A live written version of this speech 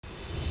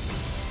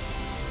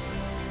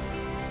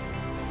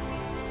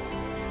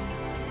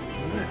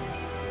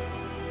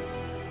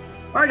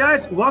All right,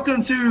 guys,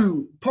 welcome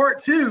to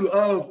part 2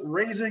 of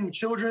Raising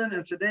Children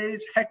in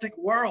Today's Hectic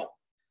World.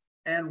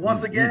 And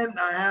once again,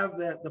 I have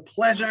the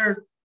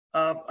pleasure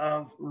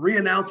of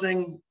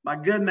re-announcing my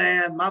good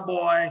man, my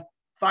boy,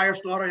 fire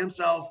starter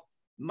himself,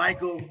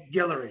 Michael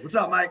Guillory. What's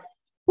up, Mike?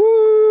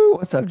 Woo!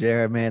 What's up,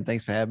 Jared, man?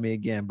 Thanks for having me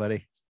again,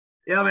 buddy.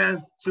 Yeah,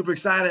 man, super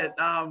excited.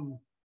 And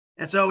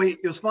so it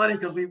was funny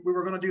because we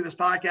were going to do this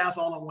podcast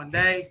all in one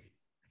day.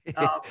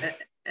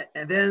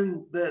 And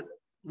then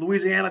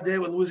Louisiana did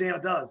what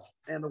Louisiana does,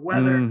 and the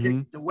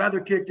weather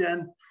kicked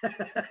in,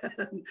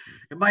 and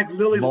Mike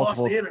literally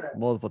lost the internet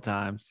multiple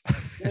times.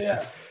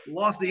 Yeah,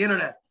 lost the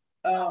internet.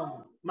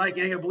 Mike,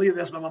 you ain't gonna believe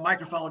this, but my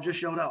microphone just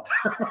showed up.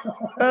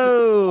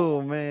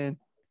 Oh man!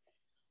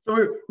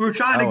 So we're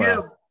trying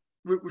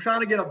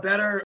to get a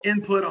better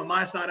input on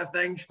my side of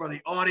things for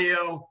the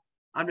audio.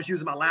 I'm just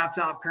using my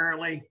laptop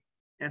currently,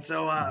 and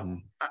so I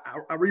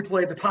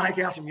replayed the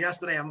podcast from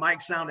yesterday, and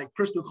Mike sounded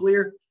crystal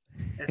clear.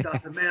 And so I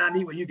said, man, I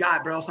need what you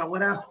got, bro. So I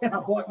went out and I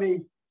bought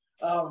me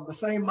the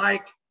same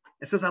mic.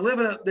 And since I live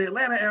in the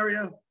Atlanta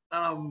area,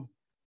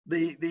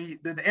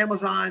 the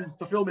Amazon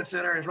fulfillment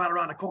center is right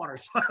around the corner.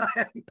 So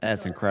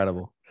that's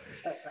incredible.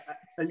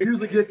 I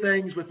usually get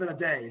things within a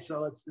day.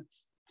 So it's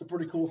a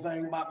pretty cool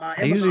thing.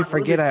 I usually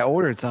forget I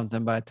ordered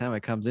something by the time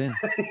it comes in.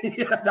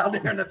 Yeah, down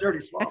there in the dirty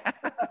swamp.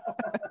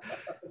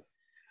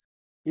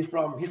 He's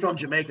from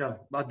Jamaica,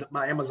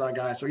 my Amazon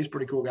guy. So he's a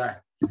pretty cool guy.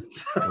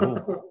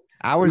 Cool.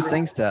 Ours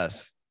sings to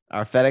us.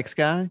 Our FedEx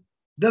guy.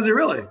 Does he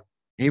really?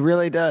 He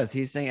really does.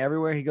 He's singing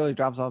everywhere he goes. He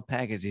drops off a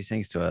package. He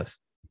sings to us.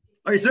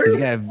 Are you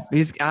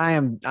serious?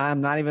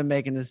 I'm not even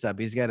making this up.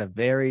 He's got a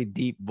very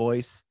deep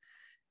voice.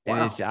 And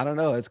wow. I don't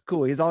know. It's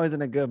cool. He's always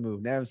in a good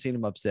mood. Never seen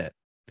him upset.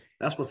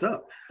 That's what's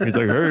up. He's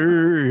like, hey,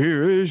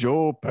 here is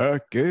your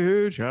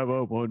package. Have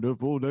a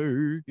wonderful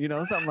day. You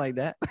know, something like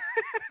that.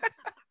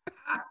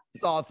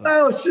 It's awesome.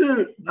 Oh,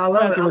 shoot. I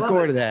love it. I have to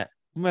record that.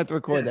 I'm going to have to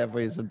record that for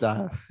you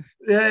sometime.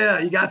 Yeah,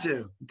 you got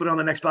to put it on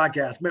the next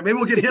podcast. Maybe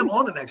we'll get him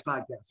on the next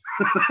podcast.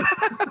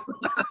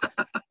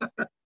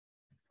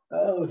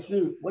 Oh,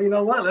 shoot. Well, you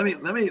know what? Let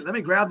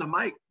me grab the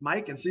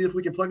mic, and see if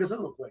we can plug this in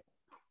real quick.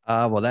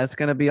 Well, that's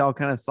going to be all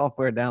kind of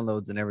software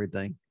downloads and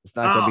everything. It's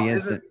not going to be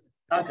instant.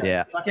 Okay.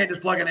 Yeah. So I can't just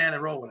plug it in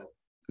and roll with it.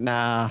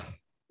 Nah.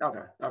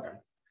 Okay.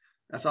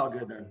 That's all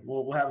good, man.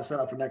 We'll have it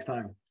set up for next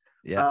time.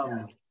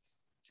 Yeah.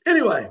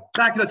 Anyway,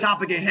 back to the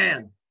topic at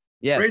hand.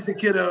 Yes. Raising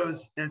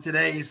kiddos in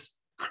today's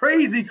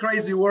crazy,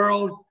 crazy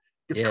world.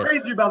 It's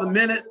crazy by the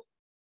minute,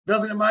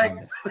 doesn't it, Mike?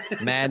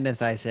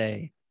 Madness, I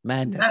say.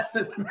 Madness.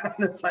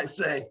 Madness, I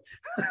say.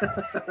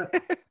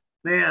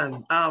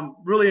 Man,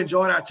 really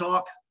enjoyed our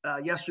talk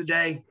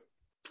yesterday.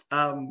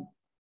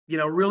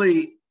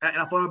 Really, and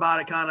I thought about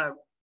it kind of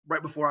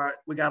right before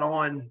we got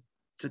on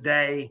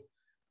today.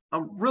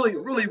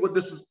 Really what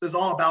this is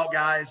all about,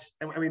 guys,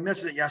 and we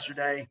mentioned it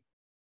yesterday.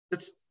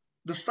 It's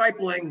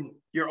discipling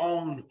your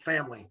own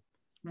family.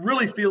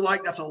 Really feel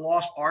like that's a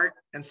lost art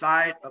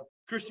inside of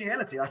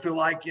Christianity. I feel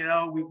like, we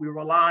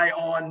rely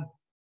on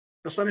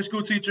the Sunday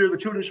school teacher, the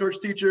children's church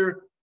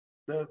teacher,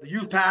 the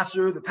youth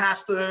pastor, the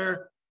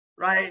pastor,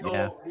 right?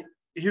 Yeah. Oh,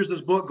 here's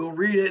this book, go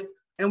read it.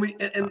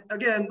 And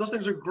again, those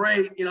things are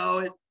great.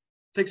 It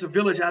takes a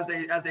village, as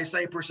they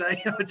say, per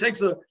se. It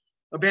takes a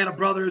band of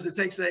brothers. It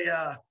takes maybe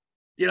not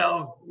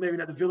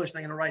the village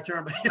thing in the right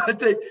term,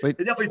 but it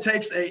definitely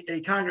takes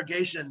a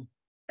congregation,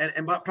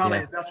 and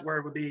probably the best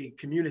word would be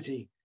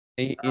community.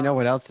 You know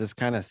what else is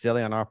kind of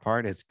silly on our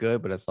part? It's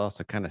good, but it's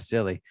also kind of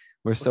silly.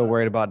 We're so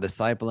worried about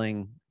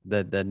discipling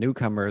the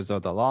newcomers or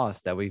the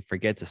lost that we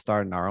forget to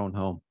start in our own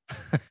home.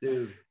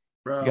 Dude,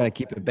 bro. You got to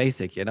keep it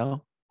basic,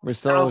 We're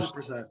so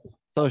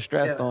 1,000%.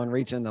 stressed on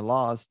reaching the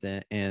lost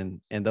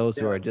and those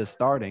who are just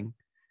starting.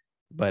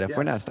 But if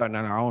we're not starting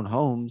in our own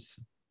homes,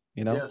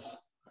 Yes.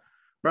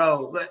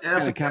 Bro,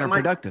 that's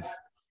counterproductive.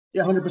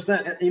 Yeah,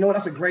 100%. And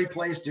that's a great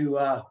place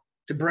to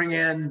bring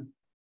in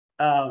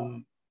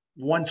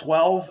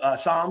 112,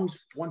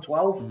 Psalms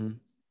 112.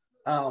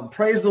 Mm-hmm.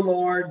 Praise the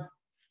Lord.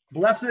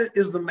 Blessed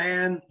is the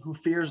man who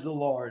fears the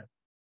Lord.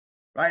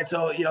 Right.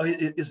 So,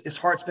 his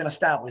heart's been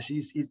established.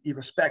 He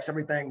respects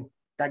everything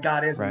that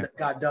God is and that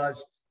God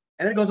does.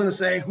 And then it goes on to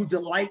say, who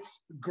delights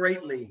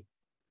greatly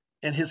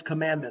in his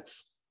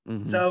commandments.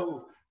 Mm-hmm.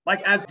 So,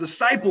 like, as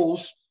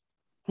disciples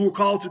who are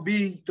called to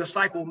be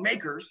disciple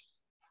makers,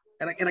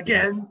 and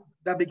again,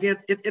 that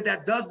begins, if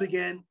that does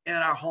begin in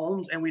our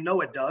homes, and we know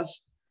it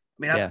does.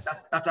 I mean,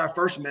 that's our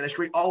first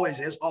ministry, always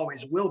is,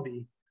 always will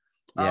be.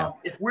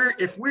 If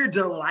we're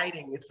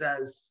delighting, it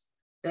says,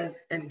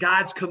 in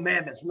God's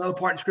commandments, another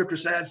part in scripture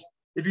says,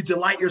 if you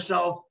delight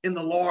yourself in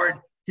the Lord,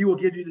 he will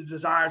give you the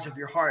desires of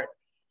your heart.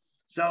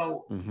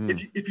 So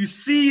if you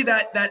see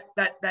that,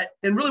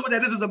 and really what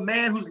that is a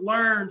man who's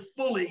learned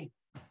fully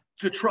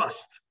to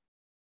trust,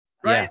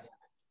 right?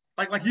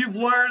 Yeah. Like you've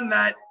learned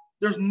that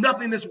there's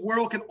nothing this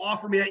world can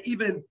offer me that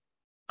even,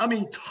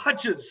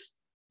 touches,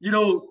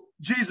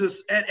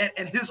 Jesus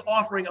and his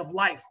offering of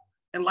life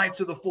and life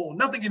to the full.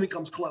 Nothing even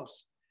comes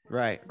close.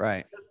 Right.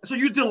 So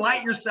you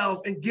delight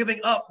yourself in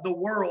giving up the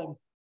world,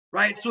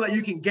 right? So that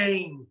you can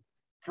gain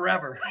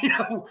forever, you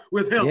know,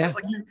 with him. Yeah. It's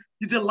like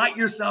you delight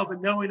yourself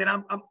in knowing that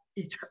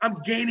I'm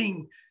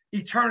gaining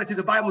eternity.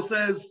 The Bible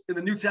says in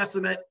the New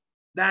Testament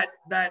that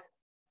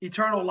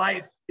eternal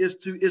life is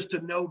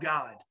to know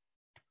God,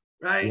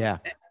 right? Yeah.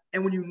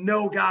 And when you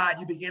know God,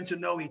 you begin to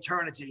know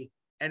eternity,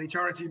 and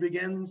eternity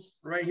begins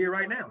right here,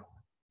 right now.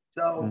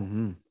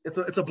 So it's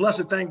a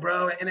blessed thing,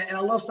 bro. And I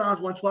love Psalms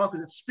 112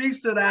 because it speaks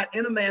to that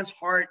in a man's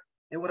heart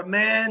and what a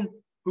man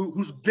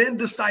who's been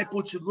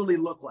discipled should really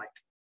look like,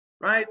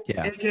 right?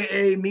 Yeah.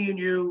 AKA me and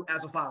you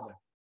as a father.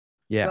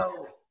 Yeah.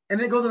 So, and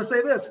then it goes on to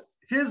say this: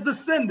 his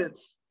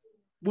descendants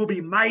will be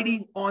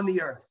mighty on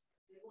the earth.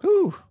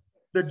 Whew.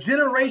 The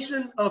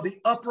generation of the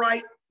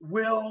upright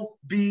will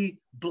be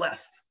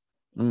blessed.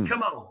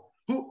 Come on.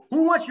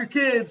 Who wants your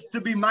kids to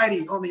be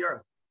mighty on the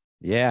earth?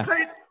 Yeah.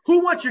 Right?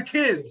 Who wants your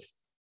kids?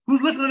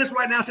 Who's listening to this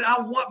right now saying,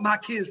 I want my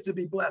kids to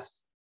be blessed.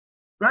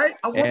 Right?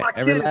 I want my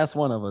every kids. last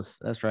one of us.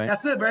 That's right.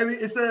 That's it, baby.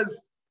 It says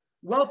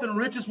wealth and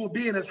riches will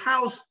be in his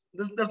house.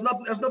 There's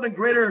nothing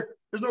greater.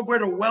 There's no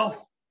greater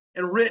wealth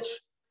and rich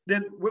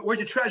than where's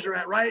your treasure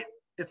at, right?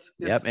 It's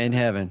in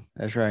heaven.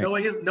 That's right.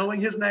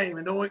 Knowing his name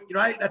and knowing,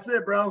 right? That's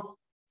it, bro.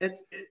 And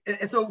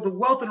so the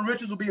wealth and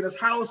riches will be in his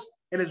house,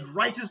 and his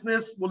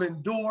righteousness will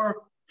endure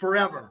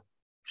forever.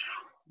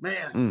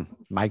 Man.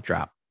 Mic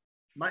drop.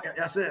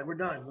 That's it. We're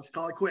done. Let's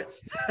call it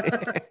quits.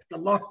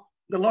 The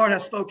Lord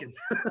has spoken.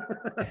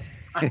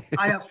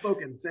 I have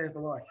spoken, says the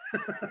Lord.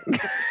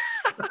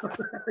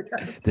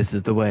 This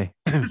is the way.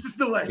 This is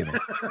the way.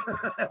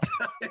 That's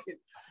right.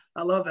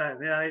 I love that.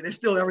 Yeah, they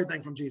steal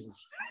everything from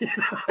Jesus.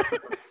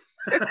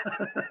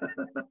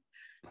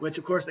 Which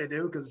of course they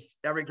do, because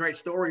every great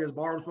story is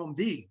borrowed from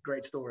the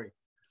great story.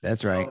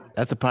 That's right.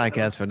 That's a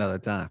podcast for another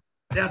time.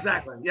 Yeah,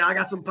 exactly. Yeah, I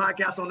got some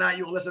podcasts on that.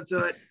 You will listen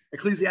to it.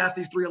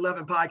 Ecclesiastes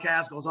 3:11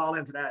 podcast goes all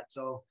into that.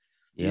 So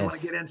if you want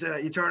to get into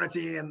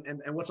eternity and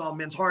what's on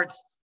men's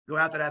hearts, go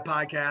after that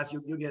podcast.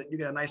 You get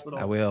a nice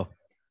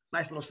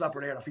little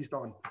supper there to feast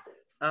on.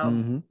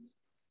 And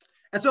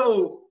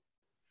so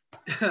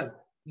so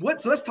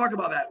let's talk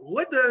about that.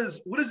 What does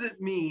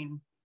it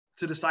mean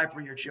to disciple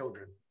your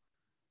children?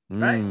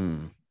 Right?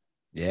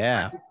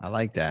 Yeah, I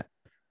like that.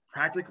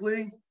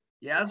 Practically,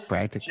 yes.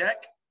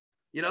 Check.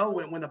 You know,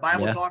 when the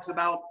Bible talks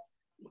about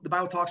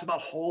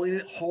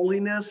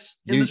holiness.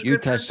 You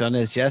touched on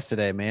this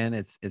yesterday, man.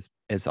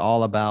 It's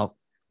all about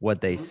what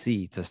they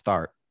see to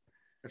start.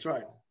 That's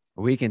right.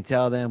 We can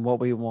tell them what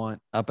we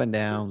want, up and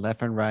down,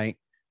 left and right.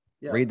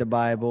 Yeah. Read the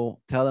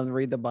Bible. Tell them to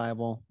read the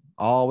Bible.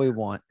 All we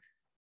want.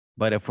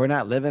 But if we're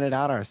not living it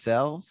out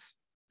ourselves,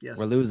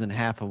 we're losing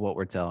half of what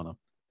we're telling them.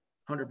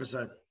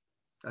 100%.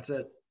 That's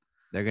it.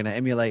 They're going to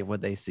emulate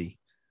what they see.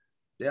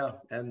 Yeah.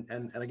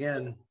 And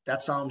again,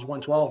 that's Psalms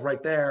 112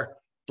 right there.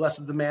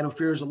 Blessed is the man who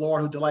fears the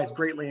Lord, who delights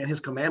greatly in his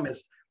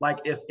commandments. Like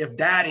if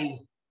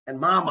daddy and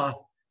mama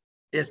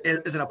is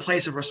in a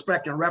place of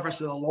respect and reverence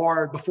to the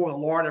Lord, before the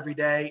Lord every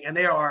day, and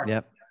they are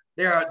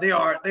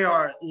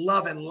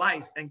loving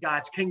life in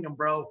God's kingdom,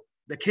 bro.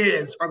 The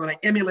kids are going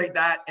to emulate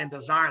that and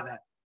desire that.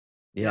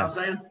 You know what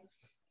I'm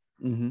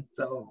saying?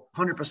 So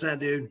 100%,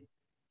 dude.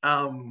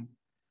 And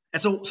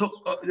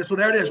so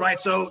there it is, right?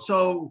 So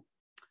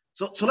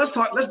let's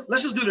talk.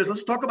 Let's just do this.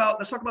 Let's talk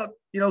about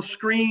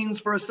screens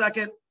for a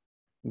second.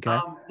 Okay.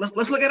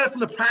 Let's look at it from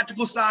the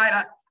practical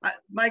side.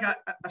 Mike,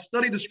 I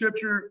studied the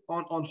scripture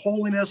on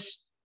holiness,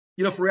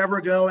 forever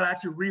ago, and I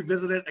actually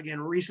revisited it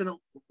again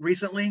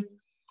recently.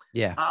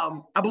 Yeah.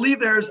 I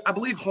believe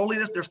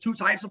holiness. There's two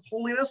types of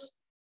holiness.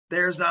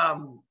 There's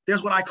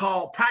what I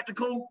call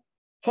practical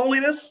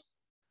holiness.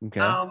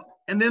 Okay.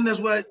 And then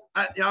there's what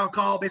I'll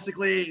call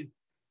basically,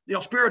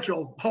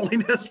 spiritual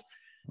holiness.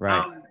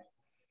 Right.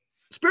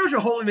 Spiritual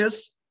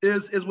holiness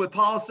is what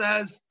Paul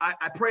says.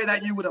 I pray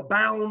that you would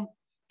abound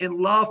in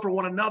love for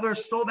one another,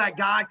 so that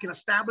God can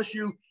establish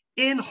you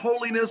in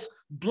holiness,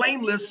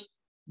 blameless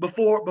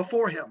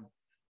before him.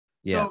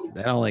 Yeah, so,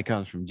 that only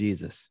comes from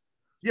Jesus.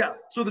 Yeah.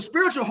 So the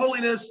spiritual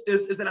holiness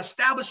is an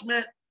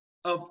establishment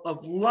of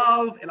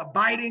love and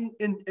abiding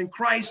in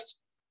Christ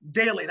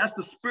daily. That's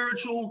the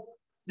spiritual,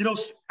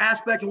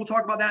 aspect, and we'll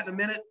talk about that in a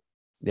minute.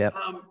 Yeah.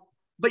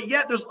 But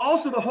yet there's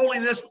also the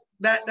holiness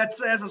that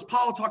says, as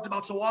Paul talked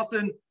about so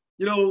often,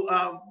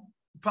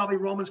 probably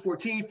Romans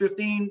 14,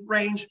 15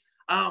 range.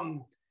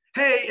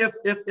 Hey,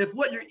 if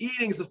what you're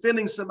eating is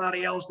offending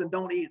somebody else, then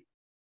don't eat.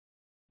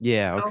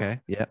 Yeah.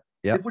 Okay. Yeah.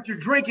 Yeah. If what you're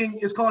drinking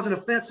is causing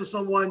offense to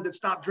someone, then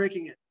stop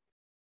drinking it.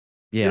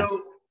 Yeah.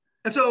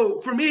 And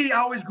so for me, I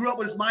always grew up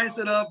with this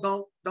mindset of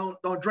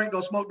don't drink,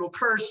 don't smoke, don't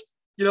curse.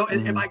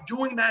 And by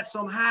doing that,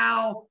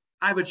 somehow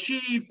I've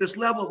achieved this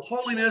level of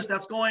holiness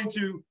that's going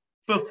to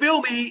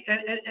fulfill me.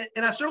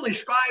 And I certainly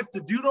strive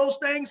to do those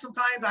things.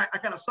 Sometimes I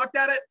kind of sucked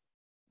at it,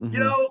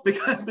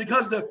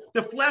 because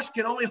the flesh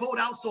can only hold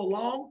out so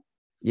long.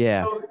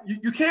 Yeah. So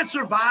you can't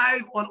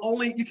survive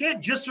you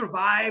can't just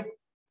survive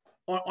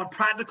on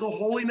practical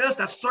holiness.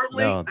 That's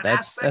certainly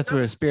that's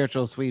where the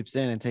spiritual sweeps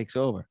in and takes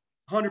over.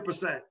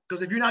 100%.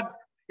 Because if you're not,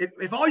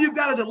 if all you've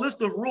got is a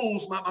list of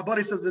rules, my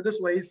buddy says it this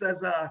way. He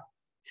says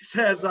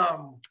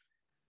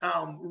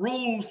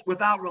rules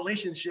without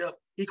relationship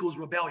equals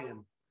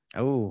rebellion.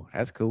 Oh,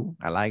 that's cool.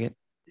 I like it.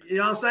 You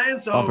know what I'm saying?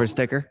 So bumper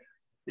sticker.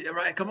 Yeah,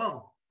 right. Come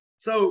on.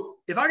 So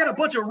if I got a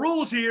bunch of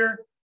rules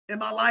here in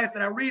my life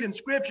that I read in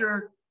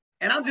scripture,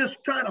 and I'm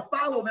just trying to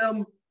follow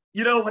them,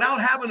 without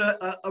having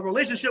a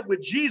relationship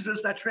with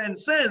Jesus that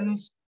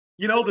transcends,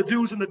 the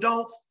do's and the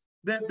don'ts,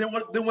 then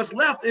what's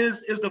left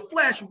is the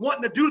flesh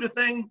wanting to do the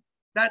thing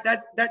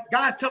that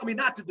God's telling me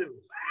not to do.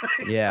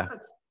 Yeah. So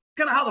that's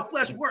kind of how the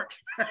flesh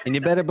works. And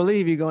you better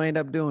believe you're going to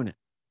end up doing it.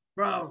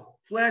 Bro,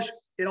 flesh,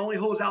 it only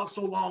holds out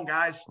so long,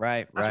 guys.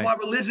 Right. That's why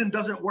religion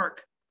doesn't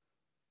work.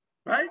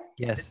 Right?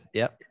 Yes.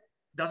 Yep.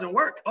 It doesn't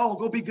work. Oh,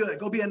 go be good.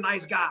 Go be a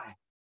nice guy.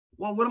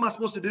 Well, what am I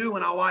supposed to do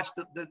when I watch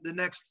the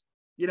next,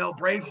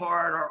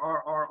 Braveheart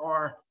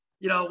or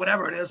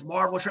whatever it is,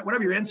 Marvel,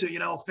 whatever you're into,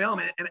 film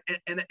it,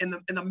 and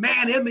the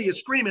man in me is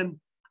screaming,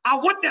 I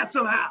want that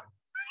somehow.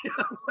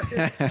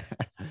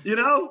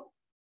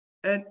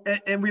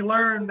 And we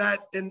learn that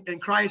in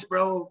Christ,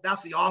 bro,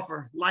 that's the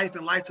offer, life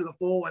and life to the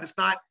full. And it's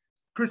not,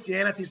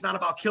 Christianity is not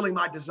about killing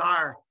my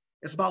desire.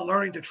 It's about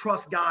learning to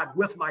trust God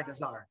with my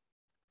desire.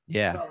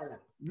 Yeah. So,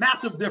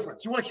 massive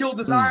difference. You want to kill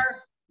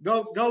desire?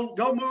 Go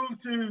move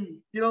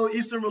to,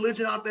 Eastern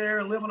religion out there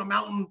and live on a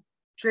mountain,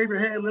 shave your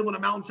head, live on a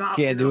mountaintop.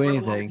 Can't do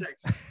anything.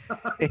 So,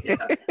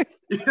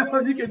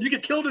 you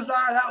can kill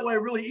desire that way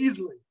really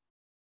easily.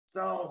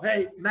 So,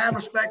 hey, mad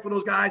respect for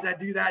those guys that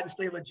do that and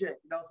stay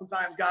legit.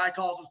 Sometimes God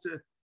calls us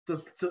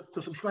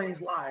to some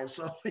strange lives.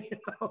 So,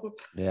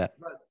 Yeah.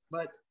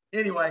 But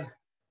anyway,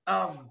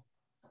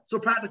 so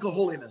practical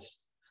holiness.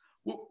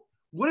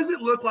 What does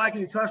it look like?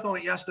 And you touched on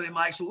it yesterday,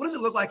 Mike. So what does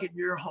it look like in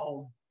your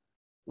home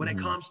when it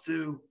comes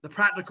to the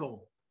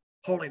practical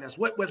holiness?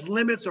 What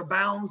limits or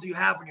bounds do you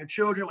have on your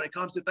children when it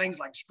comes to things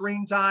like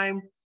screen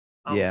time,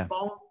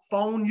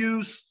 phone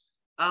use?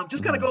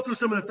 Just kind of go through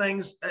some of the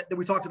things that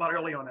we talked about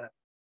early on that.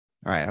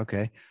 All right.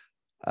 Okay.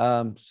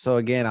 So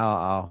again,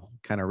 I'll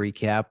kind of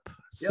recap. Yep.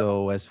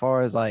 So as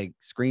far as like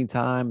screen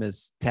time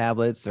is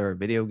tablets or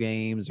video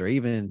games or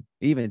even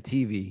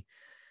TV,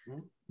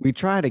 we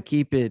try to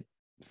keep it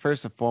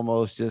first and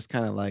foremost, just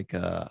kind of like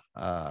a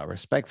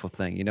respectful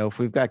thing. If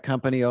we've got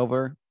company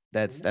over,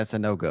 that's a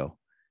no-go.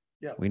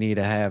 Yeah. We need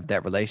to have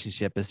that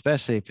relationship,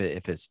 especially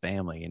if it's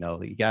family.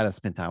 You got to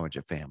spend time with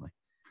your family.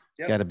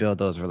 Yep. You got to build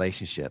those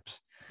relationships.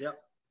 Yep.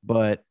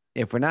 But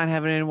if we're not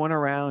having anyone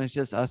around, it's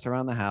just us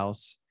around the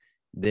house,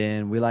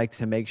 then we like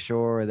to make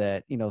sure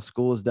that,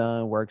 school's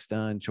done, work's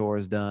done,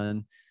 chores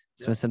done,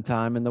 spend some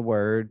time in the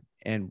Word.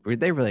 And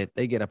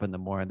they get up in the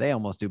morning. They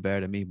almost do better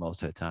than me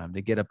most of the time.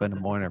 They get up in the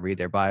morning and read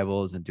their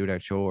Bibles and do their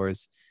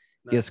chores,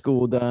 get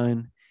school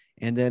done.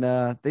 And then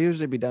they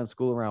usually be done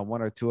school around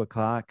 1 or 2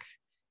 o'clock.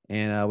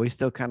 And we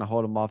still kind of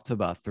hold them off to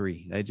about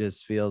 3. It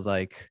just feels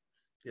like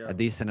a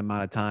decent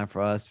amount of time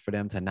for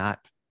them to not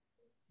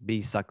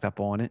be sucked up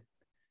on it,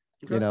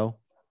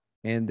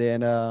 And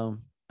then, I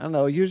don't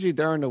know, usually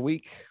during the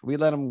week, we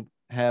let them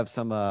have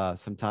some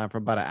time for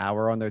about an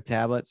hour on their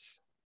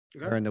tablets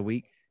during the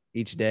week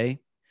each day.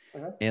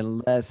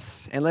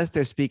 Unless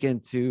they're speaking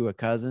to a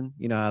cousin,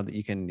 how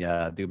you can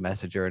do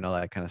Messenger and all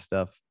that kind of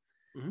stuff.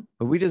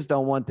 But we just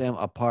don't want them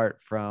apart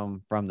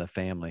from the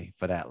family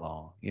for that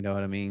long. You know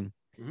what I mean?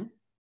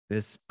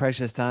 This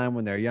precious time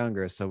when they're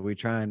younger. So we're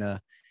trying to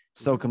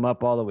soak them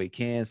up all that we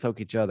can, soak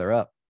each other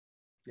up.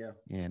 Yeah.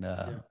 And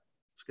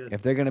it's good.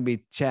 If they're going to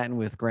be chatting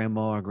with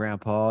grandma or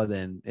grandpa,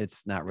 then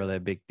it's not really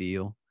a big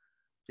deal.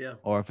 Yeah.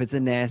 Or if it's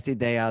a nasty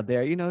day out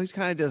there, you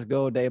kind of just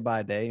go day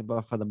by day.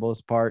 But for the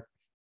most part,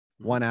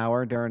 1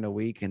 hour during the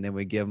week, and then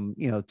we give them,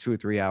 2 or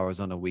 3 hours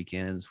on the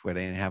weekends where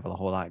they didn't have a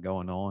whole lot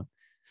going on.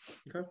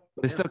 Okay.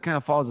 But it still kind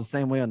of falls the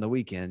same way on the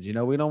weekends. We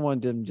don't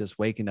want them just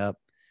waking up,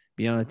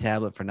 be on a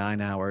tablet for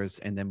 9 hours,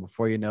 and then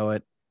before you know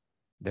it,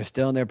 they're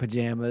still in their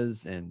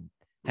pajamas and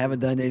haven't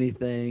done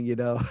anything,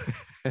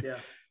 Yeah.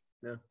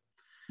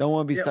 Don't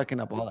want to be sucking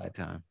up all that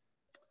time.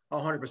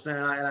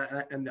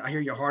 100%. And I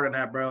hear your heart on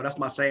that, bro. That's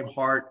my same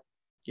heart.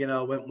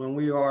 When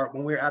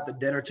we're at the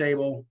dinner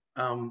table,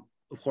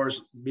 of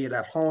course, be it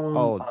at home.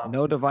 Oh,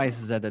 no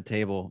devices at the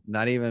table.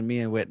 Not even me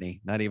and Whitney.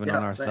 Not even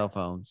on our cell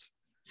phones.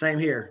 Same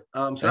here.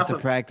 So that's a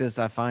practice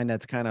I find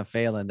that's kind of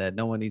failing, that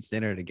no one eats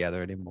dinner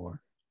together anymore.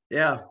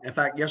 Yeah. In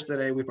fact,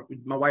 yesterday,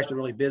 my wife's been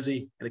really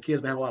busy and the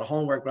kids been having a lot of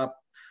homework. But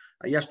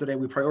yesterday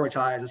we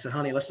prioritized. I said,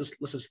 honey, let's just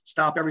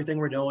stop everything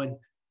we're doing.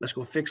 Let's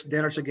go fix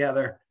dinner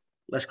together.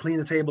 Let's clean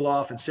the table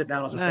off and sit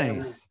down as a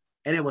family.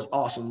 And it was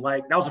awesome.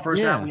 Like, that was the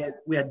first time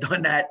we had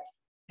done that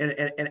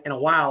in a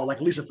while, like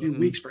at least a few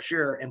weeks for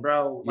sure. And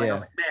bro, I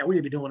was like, man, we need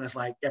to be doing this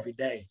like every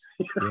day.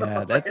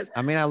 Yeah,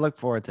 I look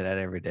forward to that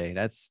every day.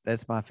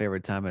 That's my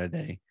favorite time of the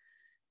day.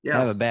 Yeah.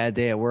 Have a bad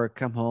day at work,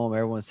 come home,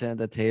 everyone's sitting at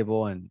the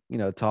table and,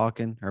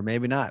 talking, or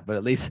maybe not, but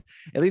at least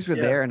we're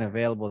there and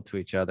available to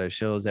each other. It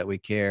shows that we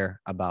care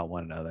about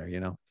one another,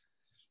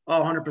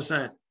 Oh,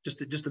 100%.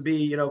 Just to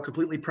be,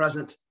 completely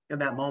present in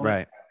that moment.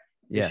 Right.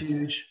 It's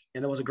huge.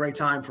 And it was a great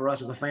time for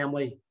us as a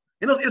family.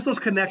 And it's those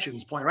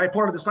connections point, right?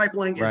 Part of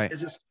discipling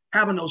is just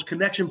having those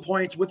connection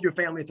points with your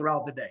family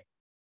throughout the day.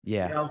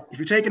 Yeah. If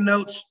you're taking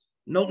notes,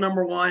 note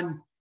number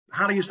 1,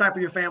 how do you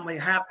disciple your family?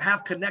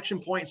 Have connection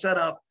points set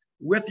up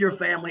with your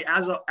family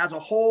as a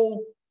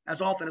whole,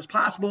 as often as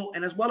possible,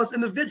 and as well as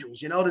individuals,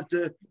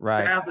 to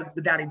have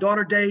the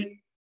daddy-daughter date,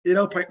 you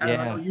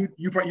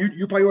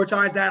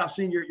prioritize that. I've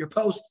seen your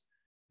post.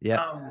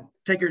 Yeah.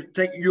 Take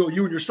you and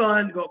your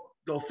son,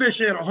 go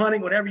fishing or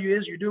hunting, whatever it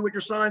is you do with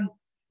your son.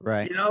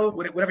 Right.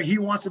 Whatever he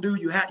wants to do,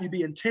 you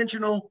be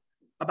intentional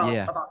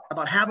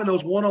about having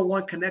those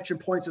one-on-one connection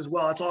points as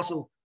well. It's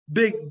also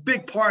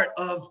big part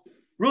of,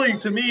 really,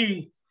 to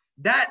me,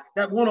 that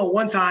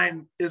one-on-one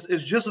time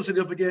is just as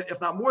significant,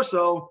 if not more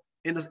so,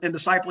 in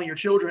discipling your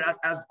children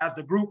as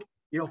the group,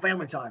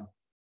 family time.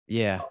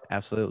 Yeah,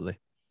 absolutely.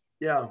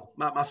 Yeah,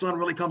 my son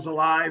really comes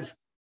alive,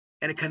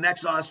 and it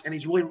connects us, and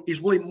he's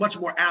really much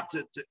more apt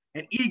to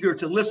and eager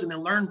to listen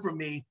and learn from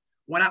me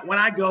when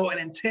I go and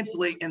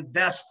intentionally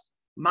invest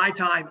my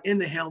time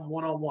into him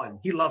one-on-one.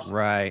 He loves it.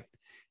 Right.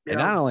 And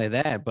not only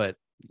that, but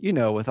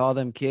with all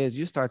them kids,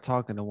 you start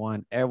talking to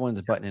one,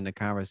 everyone's butting in the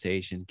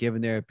conversation,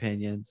 giving their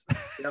opinions,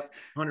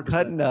 100%.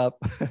 Cutting up.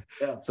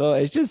 Yeah. So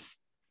it's just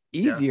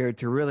easier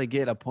to really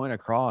get a point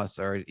across,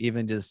 or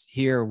even just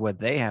hear what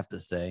they have to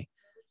say.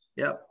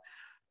 Yep.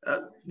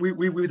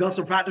 We've done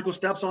some practical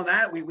steps on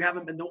that. We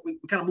haven't been, we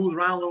kind of moved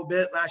around a little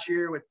bit last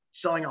year with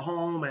selling a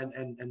home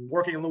and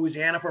working in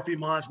Louisiana for a few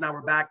months. Now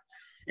we're back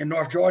in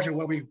North Georgia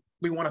where we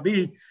want to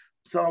be.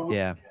 So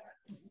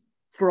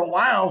for a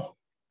while,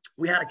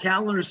 we had a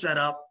calendar set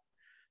up,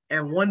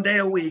 and one day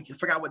a week, I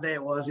forgot what day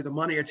it was, either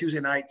Monday or Tuesday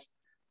nights,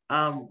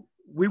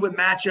 we would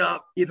match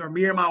up either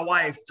me or my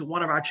wife to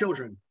one of our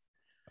children.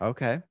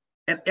 Okay.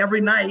 And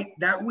every night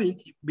that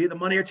week, be it the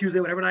Monday or Tuesday,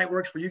 whatever night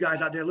works for you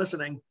guys out there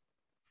listening,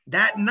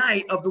 that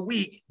night of the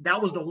week,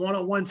 that was the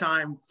one-on-one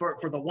time for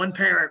the one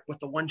parent with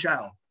the one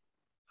child.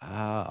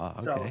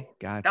 Okay. So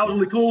gotcha. That was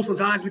really cool.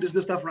 Sometimes we just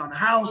did stuff around the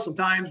house.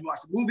 Sometimes we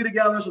watched a movie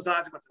together.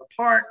 Sometimes we went to the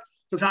park.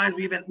 Sometimes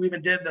we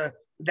even did the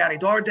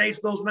daddy-daughter dates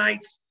those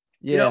nights.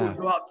 Yeah. We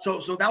go out.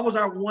 So that was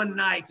our one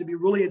night to be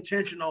really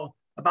intentional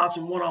about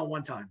some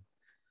one-on-one time.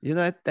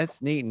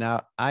 That's neat.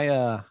 Now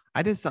I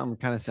did something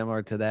kind of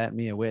similar to that.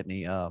 Me and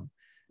Whitney. I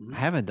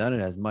haven't done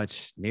it as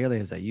much nearly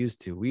as I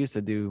used to. We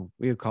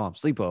would call them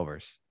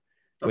sleepovers,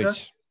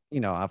 which,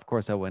 of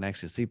course I wouldn't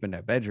actually sleep in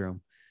their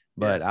bedroom,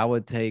 but I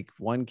would take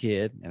one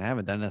kid, and I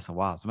haven't done this in a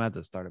while, so I'm gonna have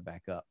to start it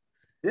back up.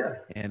 Yeah.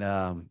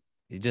 And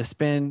you just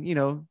spend,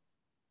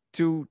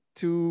 2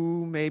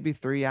 maybe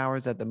 3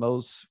 hours at the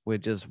most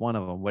with just one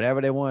of them, whatever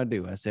they want to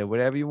do. I said,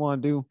 whatever you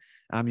want to do,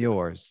 I'm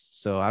yours.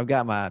 So I've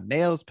got my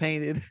nails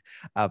painted.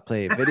 I've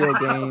played video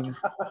games.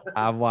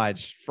 I've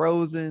watched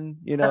Frozen,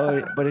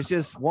 but it's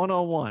just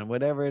one-on-one,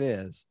 whatever it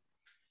is.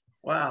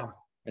 Wow.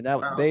 And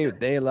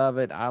they love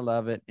it. I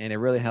love it. And it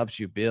really helps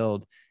you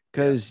build,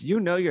 because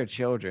your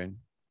children,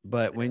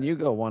 but when you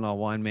go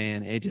one-on-one,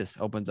 man, it just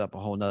opens up a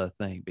whole nother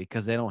thing,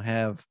 because they don't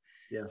have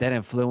that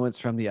influence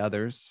from the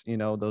others,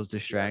 those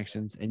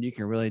distractions, and you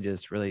can really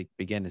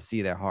begin to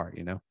see their heart,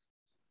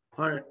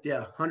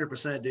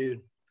 100%,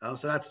 dude.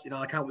 So that's, we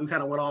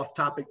kind of went off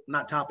topic,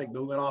 not topic,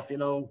 but we went off, a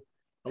little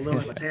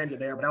of a tangent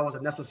there, but that was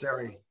a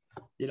necessary,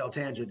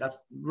 tangent. That's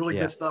really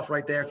good stuff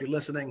right there. If you're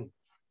listening,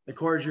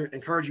 encourage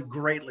you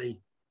greatly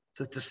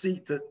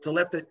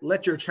to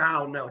let your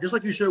child know, just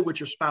like you should with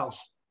your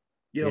spouse,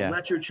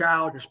 let your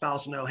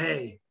spouse know,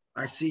 hey,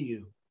 I see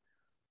you,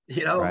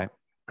 I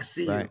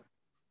see you.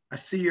 I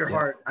see your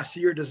heart. I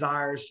see your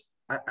desires.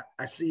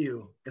 I see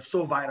you. It's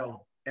so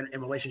vital in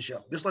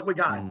relationship, just like with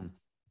God.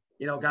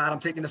 God,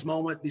 I'm taking these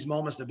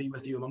moments to be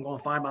with you. I'm going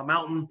to find my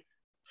mountain,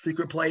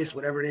 secret place,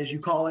 whatever it is you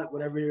call it,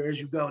 whatever it is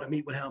you go to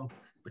meet with him.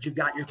 But you've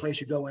got your place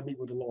you go and meet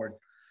with the Lord.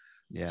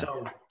 Yeah.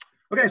 So,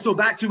 okay. So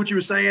back to what you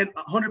were saying,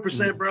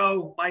 100%,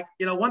 bro. Like,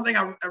 one thing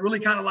I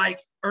really kind of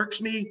irks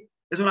me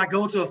is when I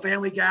go to a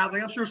family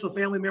gathering. I'm sure some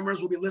family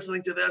members will be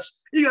listening to this.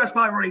 You guys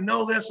probably already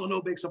know this, so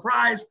no big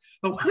surprise.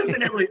 But one thing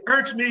that really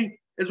irks me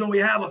is when we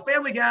have a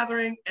family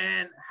gathering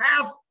and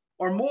half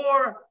or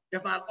more,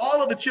 if not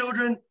all of the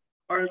children,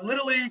 are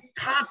literally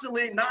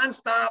constantly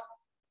nonstop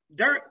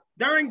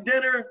during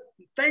dinner,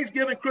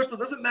 Thanksgiving, Christmas,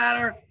 doesn't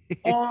matter,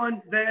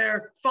 on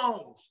their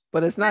phones.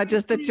 But it's not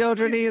just the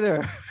children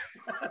either.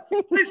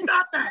 Please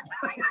stop that.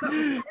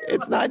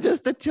 It's not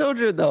just the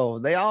children, though.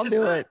 They all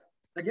do it.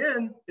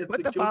 Again,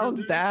 put the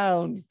phones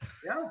down.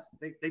 Yeah,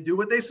 they do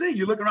what they see.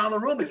 You look around the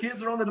room, the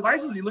kids are on the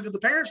devices. You look at the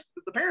parents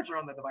are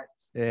on the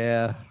devices.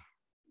 Yeah.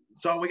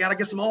 So we got to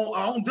get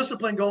our own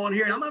discipline going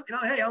here. And I'm not,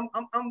 hey,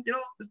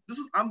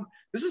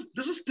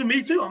 this is to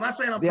me too. I'm not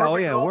saying I'm perfect. Oh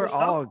yeah,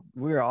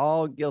 we're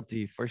all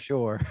guilty for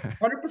sure.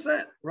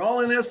 100%. We're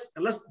all in this,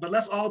 and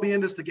let's all be in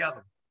this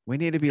together. We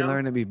need to be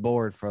learning to be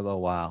bored for a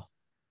little while.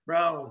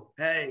 Bro,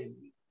 hey,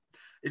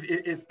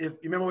 if you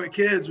remember when we were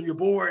kids, when you're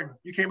bored,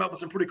 you came up with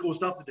some pretty cool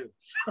stuff to do.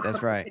 So,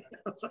 that's right.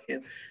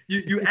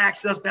 You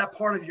access that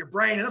part of your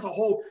brain. And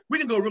we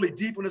can go really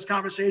deep in this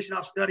conversation.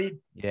 I've studied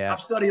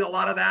a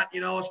lot of that,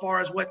 as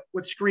far as what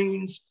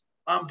screens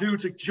do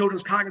to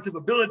children's cognitive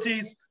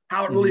abilities,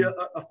 how it really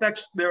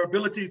affects their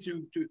ability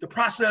to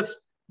process,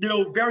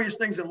 various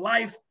things in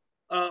life.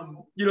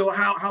 How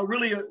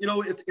really,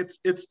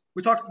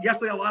 we talked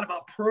yesterday a lot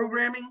about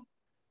programming.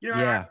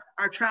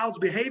 our child's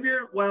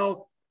behavior.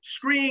 Well,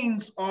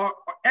 screens or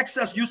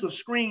excess use of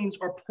screens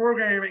are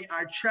programming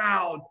our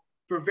child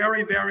for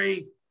very,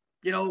 very,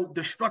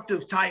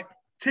 destructive type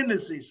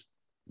tendencies.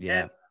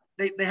 Yeah.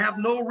 And they have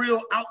no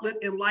real outlet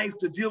in life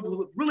to deal with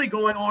what's really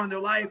going on in their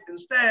life.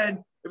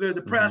 Instead, if they're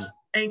depressed,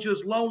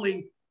 anxious,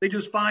 lonely, they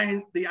just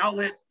find the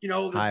outlet,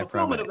 the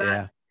fulfillment of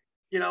that,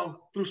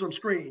 through some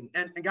screen.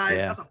 And guys,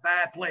 that's a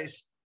bad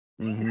place.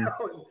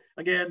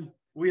 Again,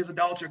 we as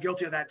adults are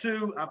guilty of that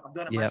too. I've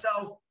done it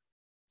myself.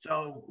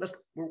 So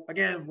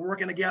we're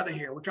working together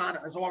here. We're trying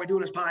to, that's why we do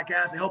this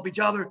podcast, to help each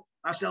other,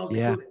 ourselves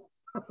included.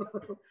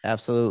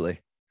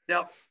 Absolutely.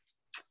 Yep.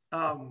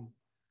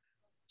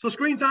 So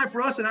screen time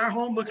for us in our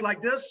home looks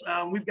like this.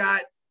 We've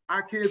got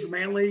our kids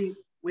mainly,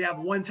 we have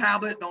one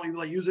tablet, don't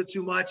really use it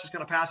too much, just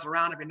gonna pass it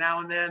around every now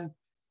and then.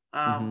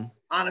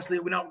 Honestly,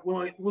 we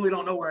really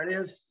don't know where it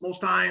is. Most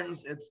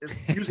times it's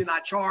usually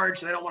not charged,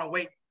 so they don't want to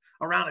wait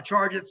around to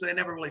charge it, so they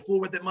never really fool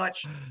with it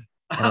much.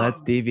 Oh,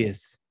 that's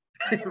devious.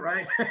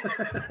 Right?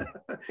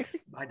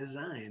 By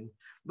design.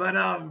 But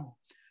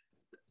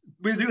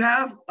we do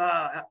have,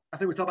 I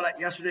think we talked about that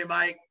yesterday,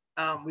 Mike.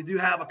 We do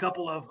have a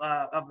couple of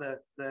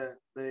the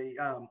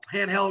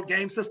handheld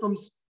game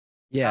systems.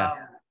 Yeah.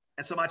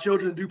 And so my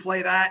children do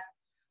play that.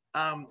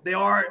 We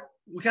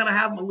kind of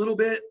have them a little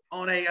bit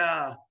on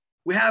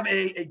we have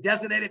a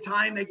designated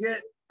time they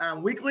get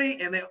weekly,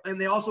 and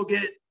they also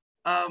get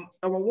a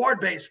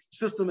reward-based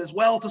system as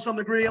well to some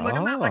degree. I'm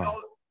not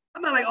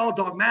like all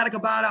dogmatic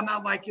about it. I'm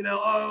not like, if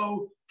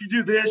you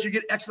do this, you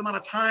get X amount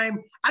of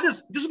time.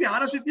 Just to be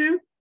honest with you,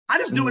 I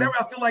just do whatever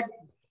I feel like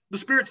the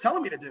Spirit's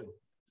telling me to do.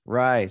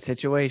 Right.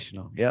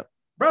 Situational. Yep.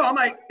 Bro, I'm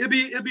like, it'd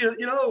be,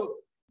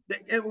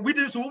 what we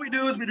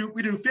do is we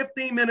do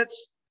 15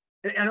 minutes.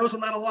 And I know it's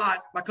not a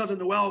lot. My cousin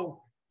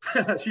Noelle,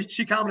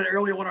 she commented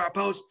earlier on one of our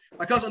posts.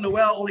 My cousin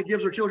Noelle only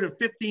gives her children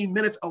 15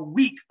 minutes a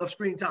week of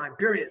screen time,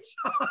 periods.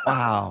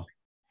 Wow.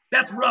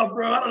 That's rough,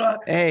 bro. I don't know.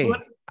 Hey,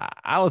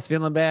 I was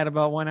feeling bad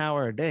about 1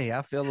 hour a day.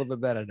 I feel a little bit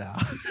better now.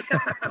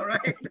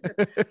 Right.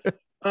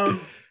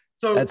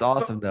 So that's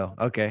awesome though.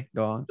 Okay,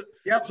 go on.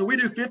 Yep. So we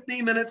do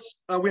 15 minutes.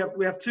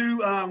 We have two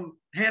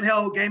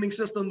handheld gaming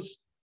systems.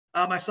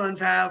 My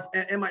sons have,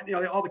 and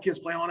all the kids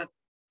play on it.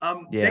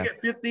 They get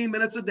 15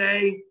 minutes a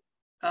day,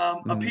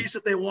 a piece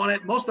if they want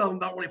it. Most of them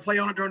don't really play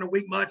on it during the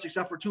week much,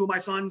 except for two of my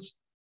sons.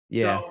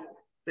 Yeah. So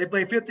they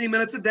play 15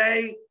 minutes a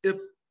day. If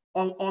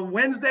on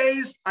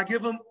Wednesdays, I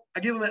give them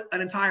an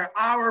entire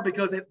hour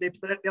because they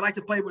like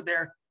to play with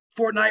their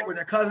Fortnite with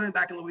their cousin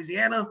back in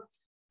Louisiana.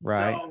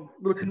 Right.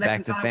 So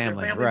back to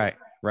family.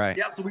 Right.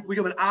 Yep. So we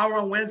give an hour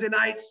on Wednesday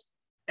nights,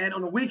 and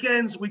on the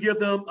weekends we give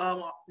them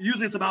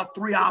usually it's about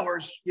 3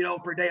 hours,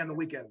 per day on the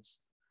weekends.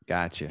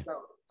 Gotcha.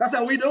 So that's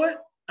how we do it.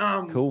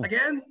 Cool.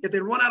 Again, if they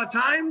run out of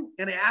time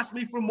and they ask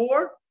me for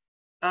more,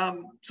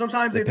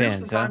 sometimes they do,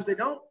 sometimes they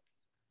don't.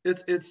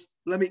 It's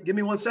give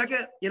me 1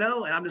 second, and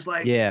I'm just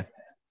like, yes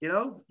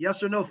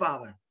or no,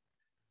 Father,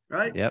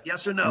 right? Yep.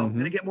 Yes or no.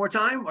 Can I get more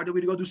time, or do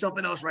we go do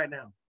something else right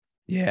now?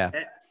 Yeah.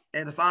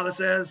 And the Father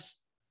says,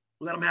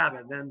 let them have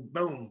it. Then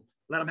boom,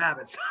 let them have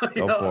it. So,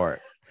 go for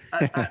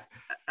it.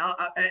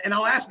 And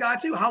I'll ask God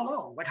too, how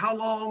long? Like how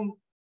long,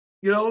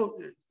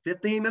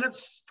 15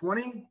 minutes,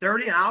 20,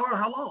 30, an hour,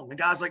 how long? And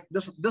God's like,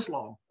 this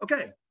long.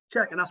 Okay,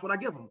 check. And that's what I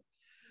give them.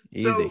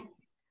 Easy. So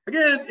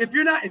again, if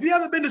you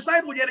haven't been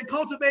discipled yet and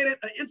cultivated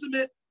an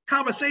intimate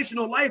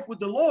conversational life with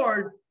the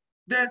Lord,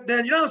 then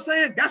you know what I'm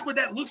saying? That's what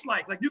that looks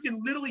like. Like you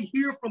can literally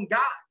hear from God,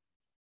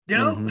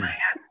 And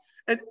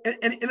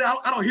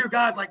I don't hear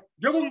guys like,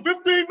 give them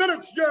 15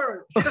 minutes,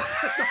 Jared.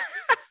 That's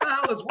not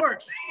how this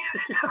works.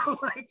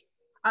 Like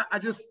I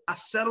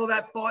settle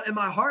that thought in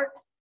my heart.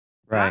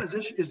 Right. God,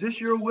 is this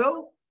your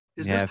will?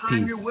 Is this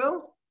time your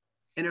will?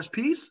 And there's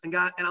peace. And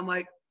God, and I'm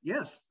like,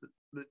 yes,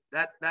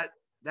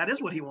 that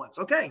is what he wants.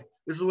 Okay.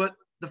 This is what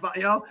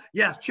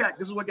yes, check.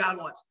 This is what God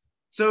wants.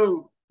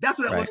 So that's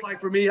what it looks like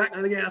for me.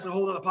 And again, that's a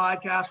whole other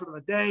podcast for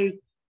the day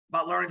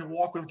about learning to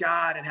walk with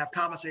God and have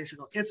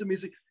conversational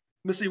intimacy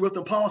with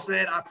him. Paul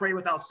said, I pray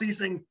without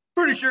ceasing.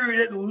 Pretty sure he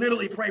didn't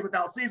literally pray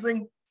without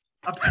ceasing.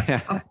 I'm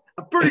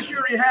pretty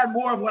sure he had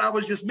more of what I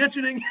was just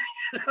mentioning.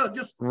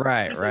 Just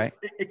a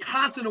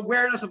constant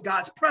awareness of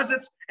God's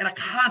presence and a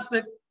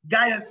constant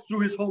guidance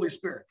through his Holy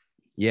Spirit.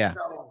 Yeah.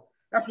 So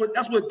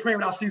that's what praying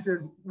without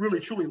ceasing really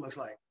truly looks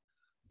like.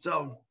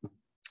 So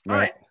all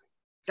right.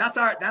 That's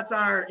our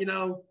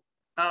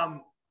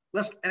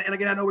let's and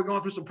again, I know we're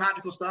going through some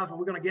practical stuff and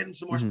we're going to get into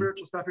some more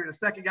spiritual stuff here in a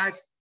second,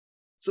 guys.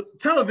 So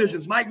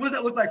televisions, Mike, what does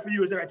that look like for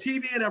you? Is there a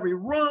TV in every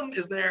room?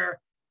 Is there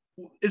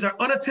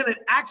unattended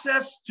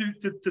access to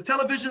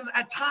televisions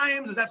at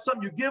times? Is that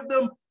something you give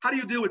them? How do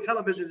you deal with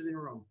televisions in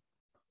your room?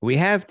 We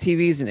have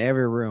TVs in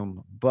every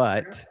room,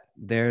 but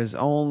there's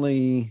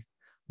only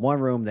one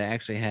room that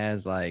actually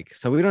has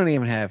so we don't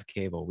even have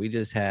cable. We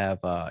just have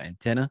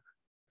antenna.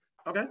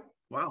 Okay.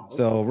 Wow. Okay.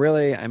 So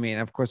really, I mean,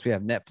 of course we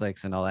have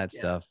Netflix and all that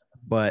stuff,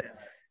 but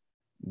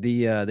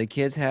the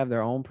kids have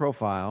their own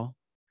profile.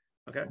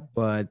 Okay.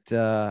 But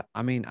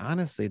I mean,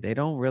 honestly, they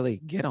don't really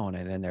get on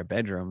it in their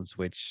bedrooms,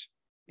 which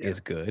is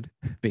good,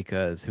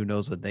 because who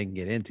knows what they can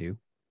get into,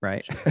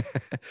 right?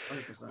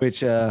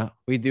 Which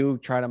we do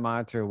try to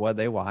monitor what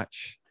they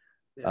watch.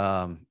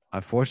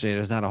 Unfortunately,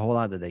 there's not a whole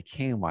lot that they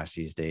can watch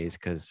these days,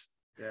 because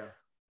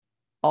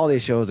all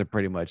these shows are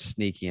pretty much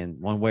sneaky in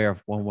one way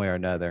or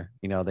another.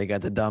 You know, they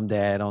got the dumb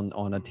dad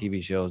on the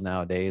TV shows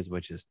nowadays,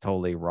 which is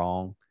totally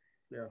wrong.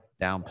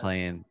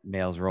 Downplaying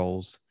males'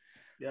 roles.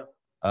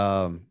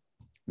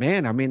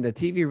 Man, I mean, the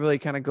TV really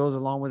kind of goes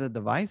along with the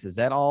devices.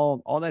 That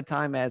all that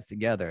time adds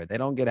together. They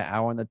don't get an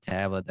hour on the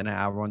tablet, then an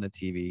hour on the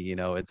TV. You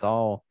know, it's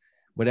all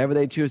whatever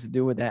they choose to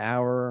do with that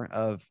hour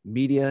of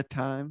media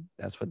time.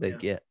 That's what they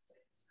get.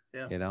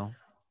 You know.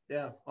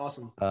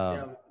 Awesome.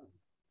 For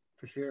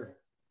sure.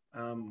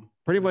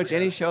 Pretty much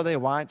any show they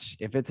watch,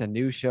 if it's a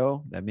new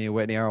show that me and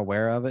Whitney are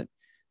aware of it,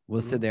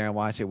 we'll sit there and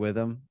watch it with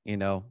them. You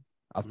know,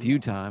 a few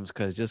times,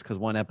 because just because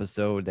one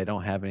episode they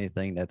don't have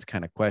anything that's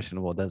kind of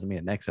questionable doesn't mean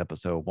the next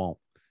episode won't.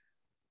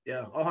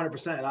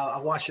 100%. I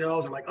watch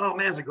shows. I'm like, oh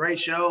man, it's a great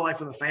show. Like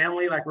for the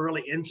family, like we're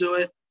really into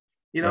it.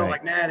 You know,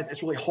 like man,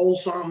 it's really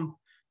wholesome.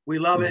 We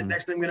love it.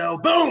 Next thing we know,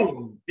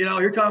 boom. You know,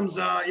 here comes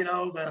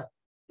the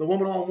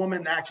woman on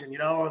woman action. You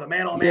know, or the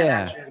man on man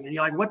action. And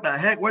you're like, what the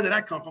heck? Where did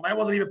that come from? That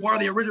wasn't even part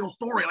of the original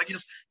story. Like you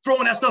just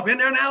throwing that stuff in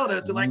there now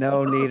to like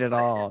no need at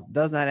all.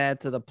 Does not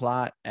add to the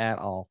plot at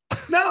all.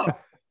 No.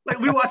 Like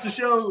we watched the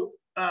show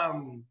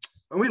and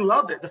we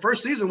loved it. The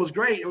first season was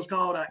great. It was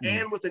called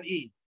Anne with an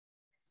E.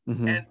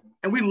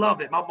 And we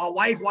loved it. My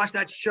wife watched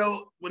that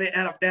show when they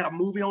had a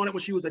movie on it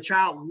when she was a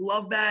child.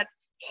 Loved that.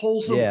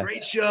 Wholesome,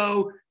 great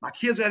show. My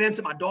kids got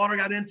into it. My daughter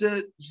got into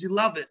it. She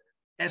loved it.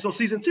 And so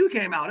season 2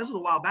 came out. This was a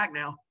while back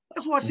now.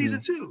 Let's watch season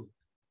 2.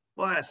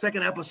 Well, that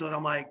second episode,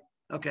 I'm like,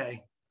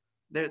 okay,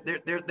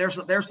 there's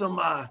some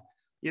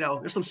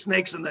there's some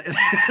snakes in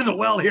the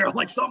well here. I'm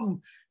like,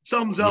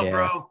 something's up,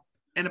 bro.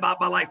 And by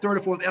like third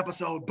or fourth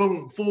episode,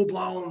 boom, full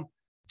blown,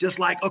 just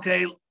like,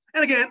 okay.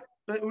 And again,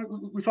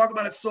 we talk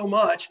about it so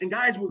much, and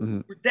guys,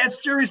 we're dead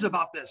serious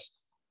about this.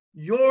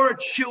 Your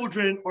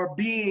children are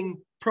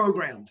being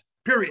programmed,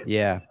 period.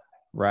 Yeah,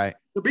 right.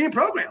 They're being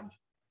programmed,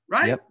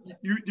 right? Yep.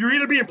 You're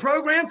either being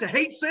programmed to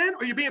hate sin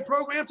or you're being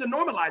programmed to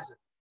normalize it,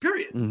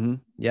 period.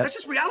 Yeah, that's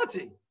just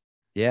reality.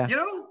 Yeah. You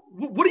know,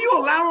 what do you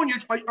allow on your,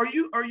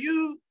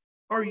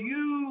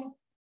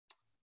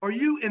 are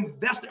you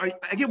investing?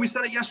 Again, we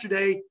said it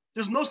yesterday,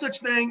 there's no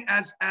such thing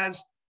as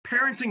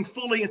parenting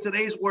fully in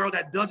today's world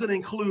that doesn't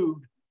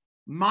include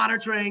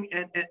monitoring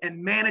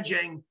and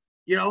managing,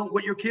 you know,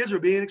 what your kids are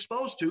being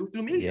exposed to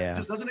through media. It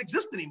just doesn't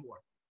exist anymore.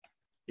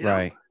 You know?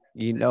 Right.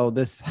 You know,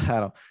 this, I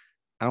don't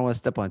want to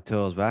step on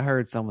toes, but I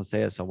heard someone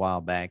say this a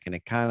while back, and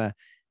it's kind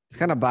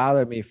of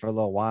bothered me for a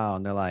little while.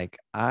 And they're like,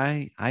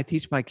 I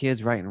teach my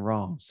kids right and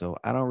wrong, so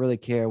I don't really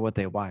care what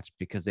they watch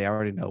because they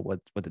already know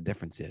what the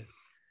difference is.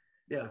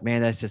 Yeah,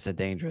 man, that's just a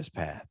dangerous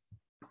path.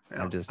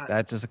 Yeah, I'm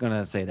just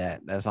gonna say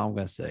that. That's all I'm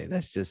gonna say.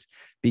 That's just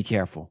be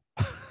careful.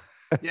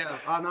 Yeah,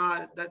 I'm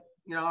not that.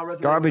 You know,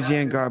 garbage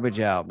in,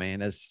 garbage out,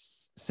 man.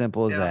 As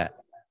simple as that.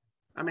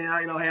 I mean,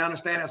 hey, I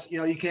understand this. You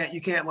know, you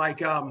can't like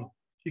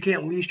you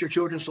can't leash your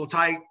children so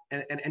tight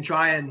and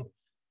try and,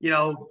 you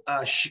know,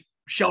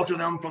 shelter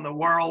them from the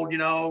world, you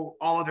know,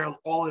 all of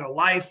their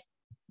life.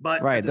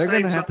 But right, they're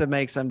going to have to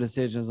make some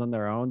decisions on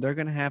their own. They're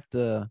going to have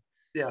to,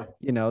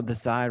 you know,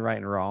 decide right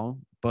and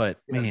wrong. But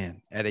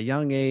man, at a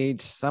young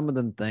age, some of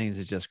them things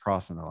is just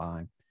crossing the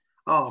line.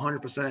 Oh,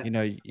 100%. You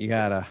know, you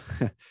gotta,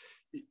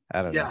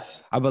 I don't know.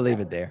 I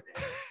believe it there.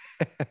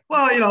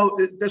 Well, you know,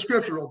 the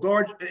scriptural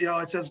guard, you know,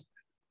 it says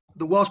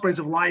the well springs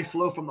of life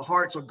flow from the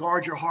heart. So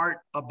guard your heart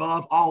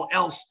above all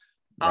else.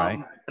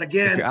 Right. But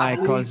again, if your eye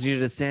causes you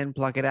to sin,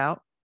 pluck it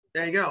out.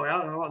 There you go.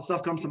 Well, a lot of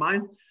stuff comes to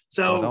mind.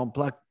 So well,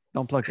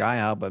 don't pluck your eye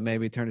out, but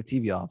maybe turn the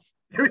TV off.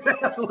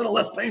 That's a little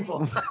less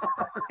painful.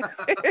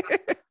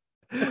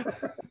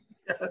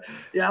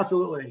 Yeah,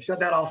 absolutely. Shut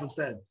that off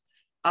instead.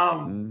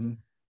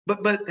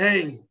 But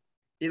hey,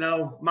 you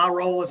know, my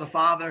role as a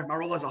father, my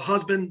role as a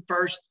husband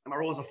first, and my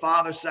role as a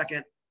father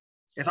second.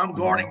 If I'm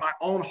guarding my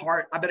own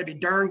heart, I better be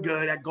darn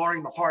good at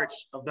guarding the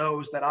hearts of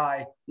those that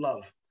I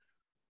love.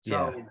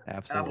 So, absolutely.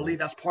 And I believe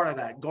that's part of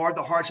that. Guard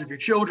the hearts of your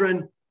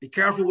children. Be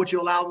careful what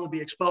you allow them to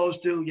be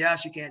exposed to.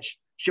 Yes, you can't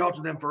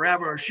shelter them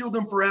forever or shield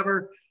them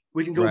forever.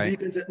 We can go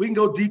deep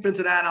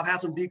into that. I've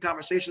had some deep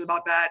conversations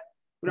about that.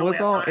 Well,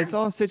 it's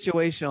all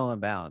situational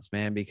and balance,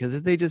 man, because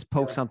if they just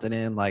poke something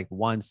in like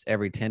once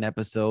every 10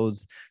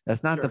 episodes,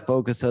 that's not the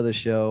focus of the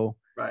show.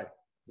 Right.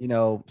 You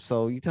know,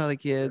 so you tell the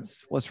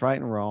kids what's right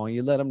and wrong.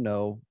 You let them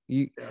know.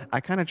 I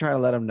kind of try to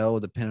let them know,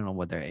 depending on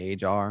what their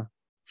age are,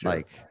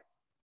 like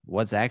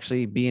what's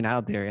actually being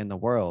out there in the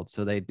world.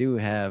 So they do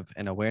have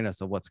an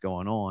awareness of what's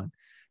going on.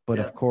 But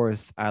of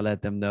course, I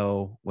let them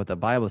know what the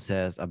Bible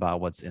says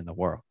about what's in the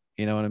world.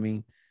 You know what I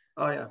mean?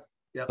 Oh, yeah.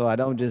 Yeah. So I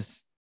don't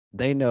just,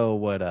 they know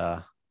what,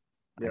 I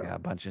got a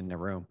bunch in the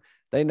room.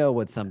 They know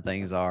what some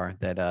things are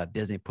that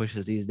Disney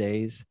pushes these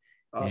days.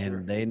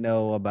 And they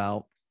know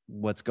about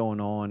what's going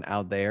on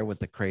out there with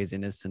the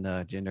craziness and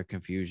the gender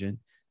confusion,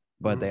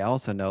 but they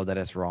also know that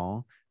it's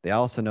wrong. They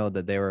also know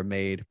that they were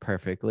made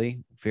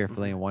perfectly,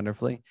 fearfully, and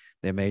wonderfully.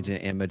 They're made in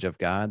the image of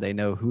God. They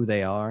know who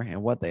they are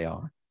and what they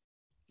are.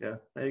 Yeah,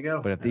 there you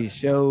go. But if these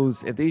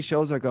shows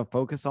are going to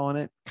focus on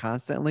it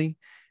constantly,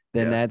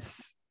 then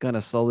that's going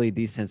to slowly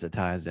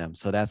desensitize them.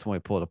 So that's when we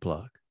pull the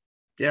plug.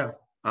 Yeah,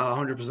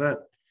 100%.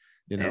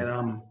 You know,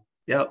 and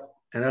yep.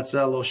 And that's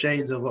little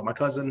shades of what my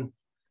cousin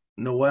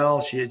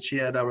Noelle, she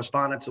had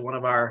responded to one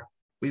of our,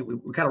 we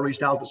kind of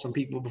reached out to some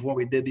people before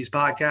we did these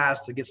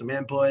podcasts to get some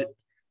input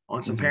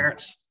on some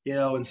parents, you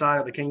know, inside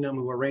of the kingdom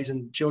who are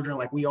raising children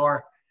like we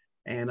are.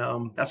 And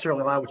that's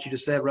certainly a lot of what you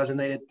just said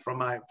resonated from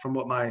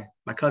what my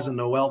cousin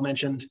Noelle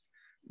mentioned.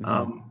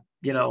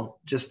 You know,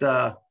 just,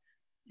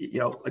 you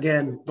know,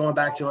 again, going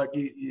back to it,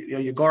 you know,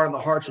 you guard the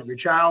hearts of your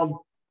child.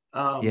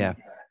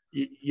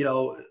 You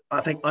know,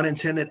 I think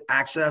unintended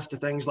access to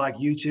things like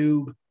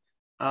YouTube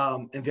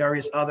and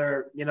various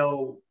other, you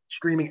know,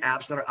 streaming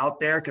apps that are out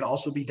there could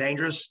also be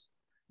dangerous.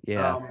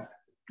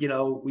 You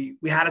know,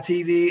 we had a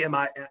TV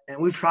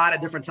and we've tried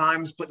at different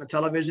times putting a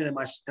television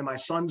in my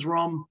son's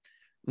room,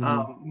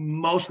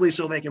 mostly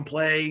so they can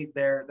play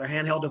their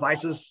handheld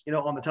devices, you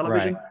know, on the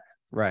television.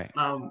 Right.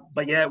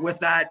 But yeah, with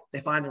that,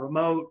 they find the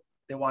remote,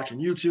 they're watching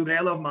YouTube, they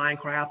love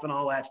Minecraft and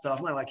all that stuff.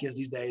 Not like kids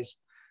these days.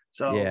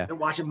 So they're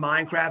watching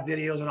Minecraft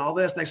videos and all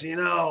this. Next thing you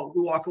know,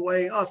 we walk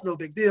away. Oh, it's no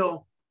big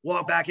deal.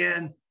 Walk back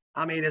in.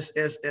 I mean,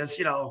 it's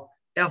you know,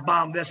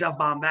 F-bomb this,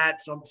 F-bomb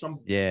that. Some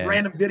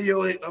random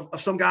video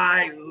of some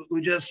guy who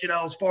just, you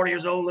know, is 40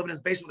 years old, living in his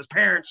basement with his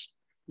parents,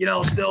 you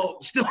know, still,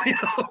 you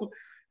know,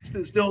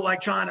 still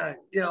like trying to,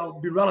 you know,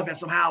 be relevant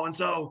somehow. And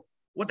so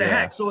what the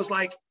heck? So it's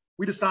like,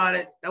 we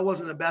decided that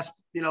wasn't the best,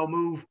 you know,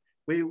 move.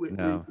 We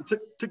took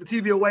the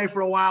TV away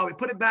for a while. We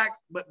put it back,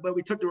 but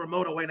we took the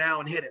remote away now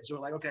and hid it. So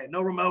we're like, okay,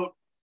 no remote.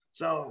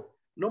 So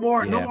no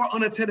more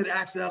unattended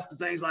access to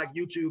things like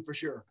YouTube for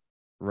sure.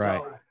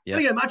 Right. So,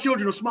 again, my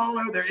children are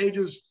smaller. They're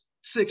ages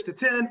 6 to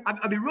 10.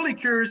 I'd be really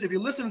curious if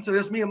you're listening to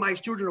this. Me and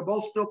Mike's children are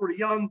both still pretty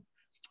young.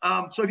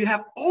 So if you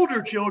have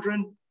older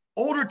children,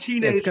 older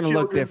teenage it's going to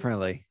look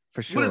differently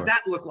for sure. What does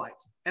that look like?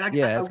 And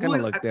it's going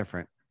to look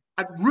different.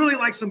 I'd really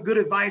like some good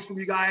advice from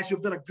you guys who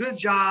have done a good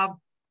job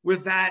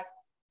with that.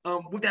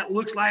 What that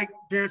looks like.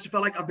 Parents who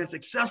felt like I've been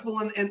successful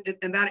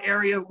in that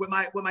area with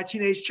my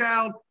teenage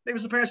child. Maybe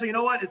some parents say, you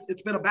know what,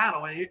 it's been a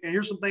battle, and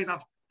here's some things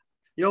I've,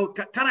 you know,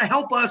 kind of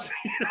help us,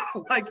 you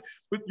know, like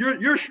with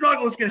your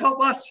struggles can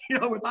help us, you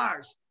know, with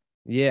ours.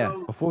 Yeah,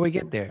 so, before we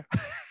get there.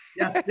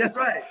 Yes, that's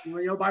right.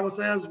 You know, Bible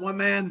says one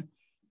man,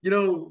 you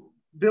know,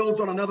 builds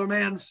on another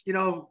man's, you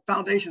know,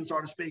 foundation, so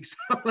to speak. So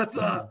let's,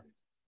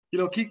 you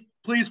know,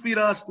 please feed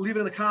us. Leave it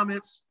in the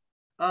comments.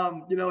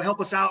 You know, help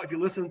us out if you're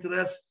listening to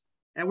this.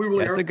 And we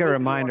really, it's a good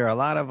reminder. A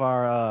lot of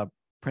our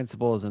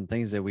principles and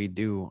things that we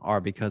do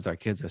are because our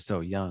kids are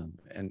so young.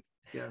 And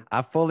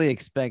I fully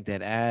expect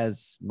that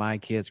as my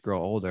kids grow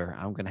older,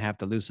 I'm going to have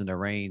to loosen the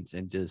reins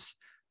and just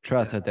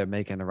trust that they're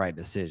making the right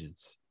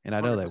decisions. And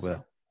I know 100%. They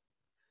will.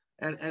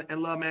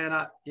 And love, man,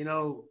 I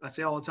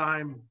say all the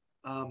time,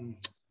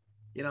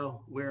 you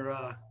know,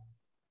 we're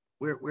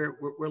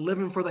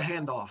living for the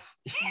handoff.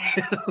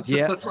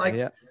 So it's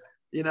like,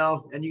 you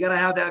know, and you got to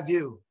have that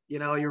view. You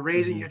know, you're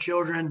raising your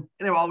children, and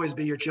they'll always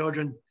be your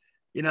children,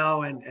 you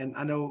know, and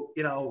I know,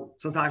 you know,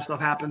 sometimes stuff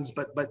happens,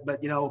 but,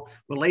 you know,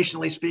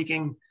 relationally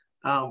speaking,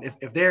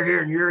 if they're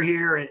here and you're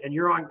here and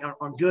you're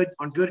on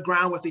good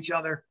ground with each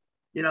other,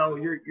 you know,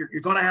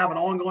 you're going to have an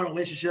ongoing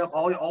relationship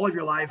all of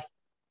your life.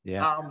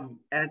 Yeah.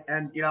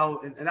 And, you know,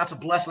 and that's a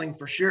blessing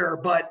for sure.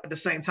 But at the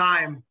same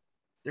time,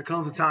 there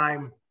comes a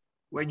time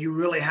where you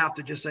really have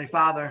to just say,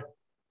 Father,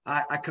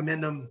 I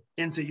commend them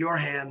into your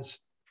hands,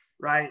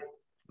 right?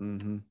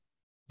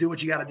 Do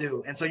what you got to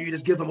do. And so you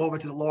just give them over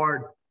to the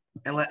Lord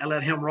and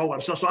let him roll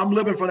with them. So I'm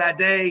living for that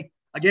day.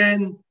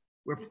 Again,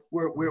 we're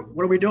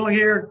what are we doing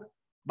here?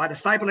 By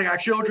discipling our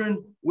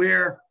children,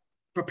 we're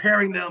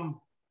preparing them,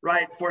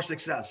 right, for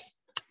success.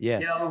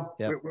 Yes. You know,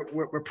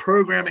 we're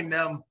programming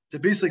them to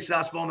be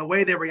successful in the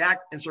way they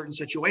react in certain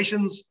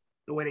situations,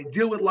 the way they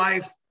deal with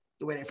life,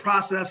 the way they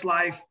process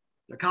life,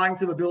 their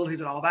cognitive abilities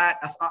and all that.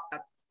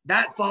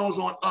 That falls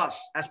on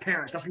us as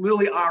parents. That's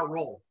literally our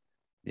role.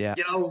 Yeah.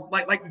 You know,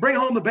 like bring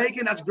home the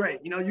bacon. That's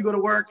great. You know, you go to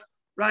work,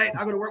 right?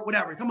 I go to work,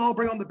 whatever. Come on,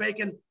 bring home the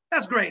bacon.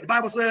 That's great. The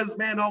Bible says,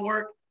 man, don't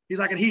work. He's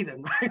like a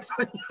heathen, right?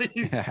 So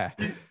you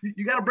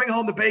got to bring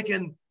home the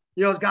bacon,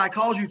 you know, as God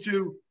calls you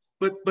to.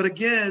 But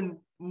again,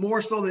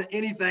 more so than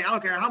anything, I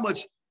don't care how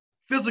much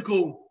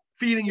physical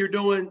feeding you're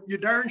doing, you're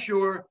darn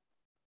sure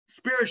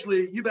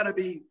spiritually, you better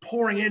be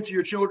pouring into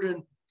your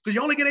children because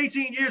you only get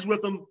 18 years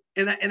with them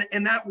in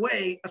that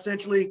way,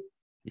 essentially.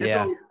 And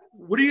so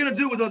what are you going to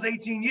do with those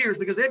 18 years?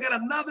 Because they've got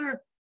another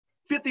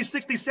 50,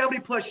 60, 70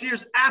 plus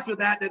years after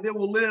that they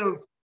will live,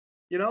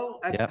 you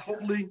know, as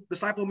hopefully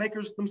disciple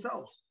makers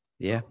themselves.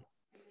 Yeah.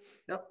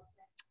 Yep.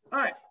 All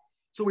right.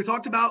 So we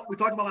talked about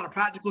a lot of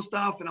practical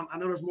stuff, and I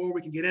know there's more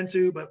we can get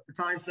into, but for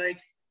time's sake,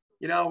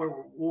 you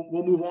know,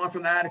 we'll move on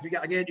from that. If you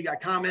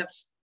got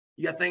comments,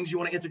 you got things you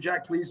want to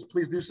interject, please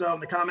do so in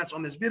the comments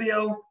on this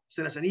video.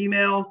 Send us an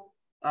email.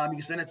 You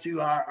can send it to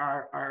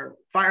our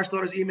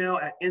Firestarters email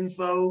at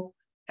info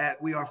at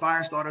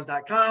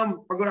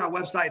wearefirestarters.com, or go to our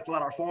website, fill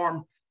out our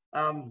form,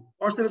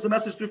 or send us a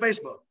message through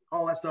Facebook.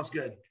 All that stuff's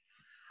good.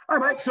 All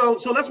right, Mike. So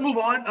let's move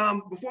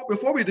on.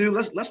 Before we do,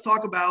 let's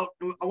talk about.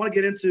 I want to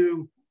get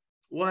into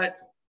what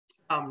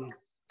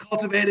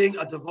cultivating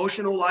a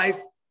devotional life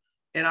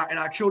in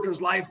our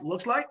children's life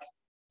looks like.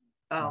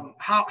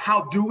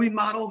 How do we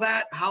model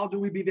that? How do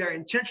we be very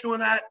intentional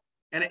in that?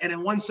 And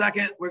in 1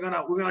 second, we're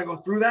gonna go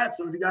through that.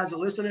 So if you guys are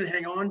listening,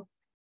 hang on.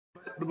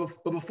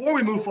 But before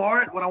we move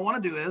forward, what I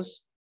want to do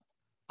is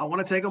I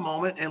want to take a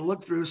moment and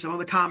look through some of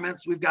the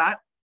comments we've got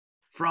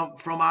from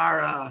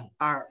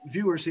our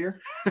viewers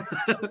here.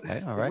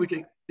 Okay, all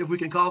right. if we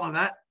can call them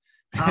that.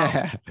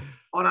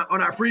 On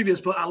our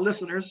previous our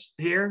listeners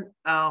here.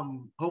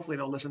 Hopefully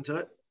they'll listen to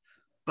it.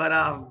 But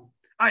all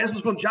right, this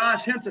was from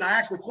Josh Henson. I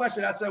asked the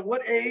question. I said,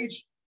 what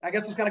age? I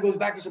guess this kind of goes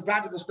back to some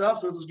practical stuff,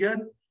 so this is good.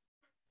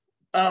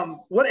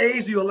 What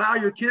age do you allow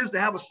your kids to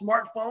have a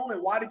smartphone,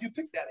 and why did you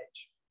pick that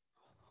age?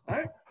 All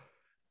right.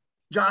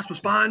 Josh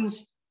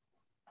responds,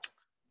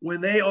 when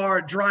they are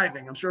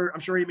driving. I'm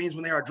sure he means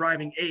when they are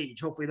driving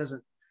age. Hopefully it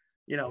doesn't,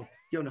 give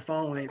them the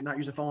phone when they're not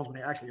using phones when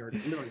they actually are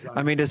literally driving.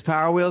 I mean, does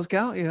Power Wheels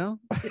count,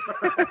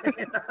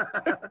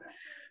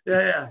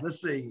 Yeah.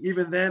 Let's see.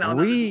 Even then,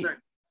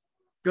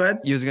 go ahead.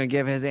 You was going to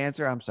give his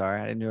answer? I'm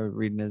sorry. I didn't know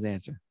reading his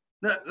answer.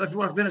 No, if you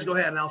want to finish, go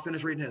ahead, and I'll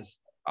finish reading his.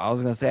 I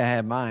was going to say I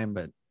had mine,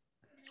 but.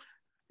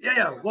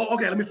 Yeah. Well,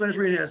 okay, let me finish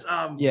reading his.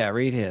 Yeah,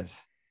 read his.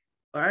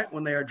 All right.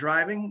 When they are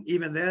driving,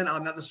 even then,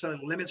 I'll not necessarily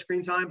limit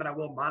screen time, but I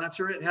will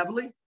monitor it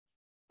heavily.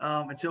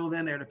 Until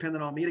then, they're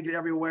dependent on me to get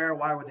everywhere.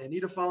 Why would they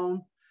need a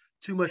phone?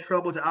 Too much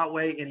trouble to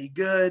outweigh any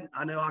good.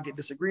 I know I'll get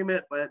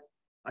disagreement, but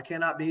I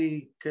cannot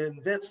be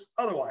convinced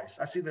otherwise.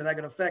 I see the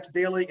negative effects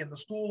daily in the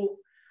school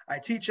I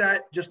teach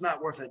at, just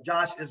not worth it.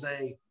 Josh is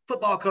a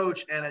football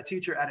coach and a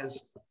teacher at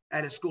his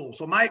school.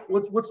 So, Mike,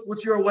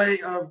 what's your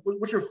way of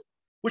what's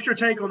your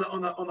take on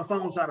the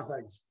phone side of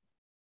things?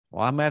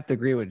 Well, I'm gonna have to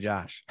agree with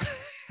Josh.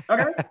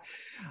 Okay.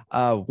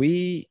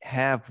 We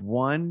have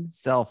one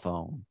cell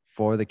phone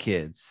for the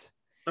kids.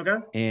 Okay.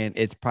 And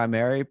its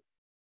primary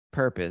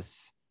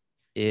purpose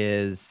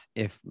is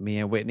if me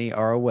and Whitney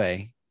are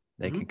away,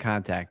 they can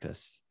contact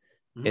us.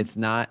 It's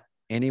not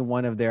any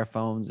one of their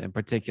phones in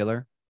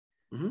particular.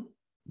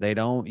 They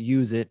don't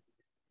use it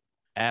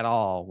at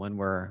all when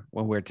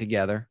we're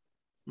together.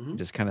 It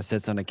just kind of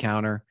sits on the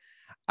counter.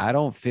 I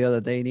don't feel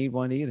that they need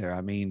one either.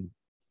 I mean,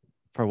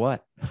 for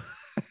what?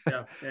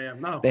 Yeah.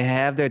 No. They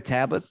have their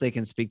tablets. They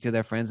can speak to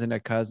their friends and their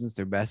cousins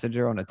through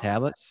Messenger on the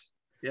tablets.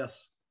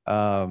 Yes.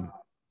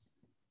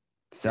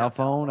 Cell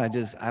phone, I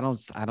don't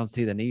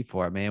see the need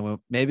for it, man.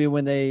 Maybe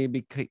when they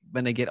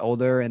get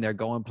older and they're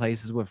going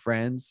places with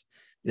friends,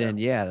 then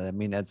I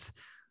mean,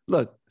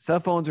 look, cell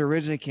phones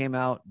originally came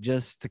out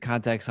just to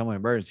contact someone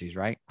in emergencies,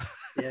 right?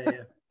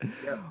 Yeah.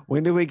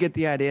 When did we get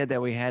the idea that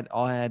we had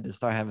to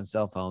start having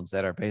cell phones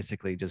that are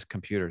basically just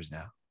computers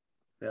now?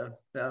 Yeah.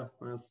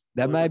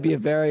 That might be a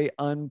very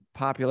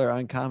unpopular,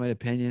 uncommon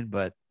opinion,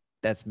 but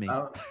that's me.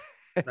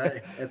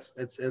 Hey,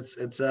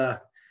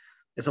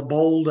 it's a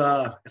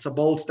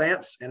bold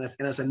stance, and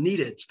it's a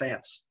needed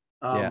stance.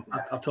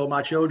 I've told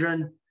my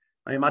children.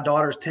 I mean, my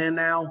daughter's 10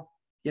 now.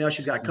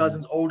 She's got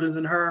cousins older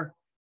than her.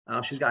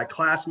 She's got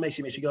classmates.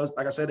 She goes,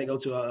 like I said, they go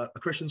to a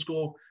Christian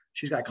school.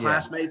 She's got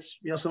classmates.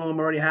 Some of them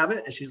already have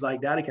it, and she's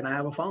like, "Daddy, can I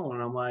have a phone?"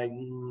 And I'm like,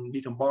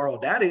 "You can borrow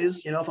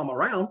Daddy's, if I'm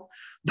around."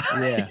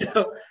 Yeah.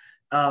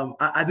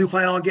 I do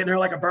plan on getting her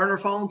like a burner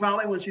phone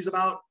probably when she's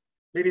about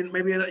maybe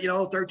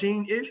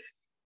 13-ish.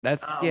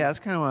 That's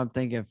kind of what I'm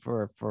thinking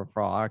for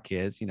all our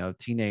kids,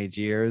 teenage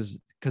years,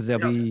 because they'll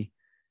be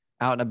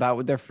out and about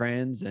with their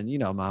friends, and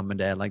mom and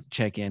dad like to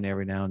check in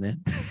every now and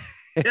then.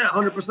 Yeah,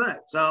 100%.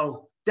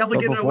 So definitely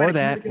getting before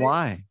that.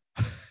 Why?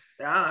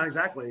 Yeah,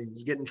 exactly.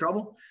 Just get in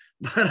trouble,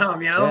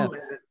 but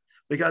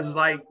because it's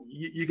like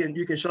you can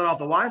shut off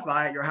the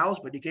Wi-Fi at your house,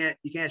 but you can't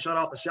shut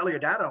off the cellular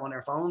data on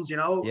their phones.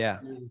 Yeah.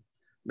 I mean,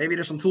 maybe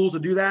there's some tools to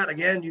do that.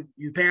 Again,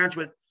 you parents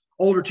with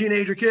older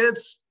teenager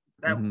kids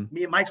that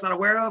me and Mike's not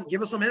aware of,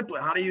 give us some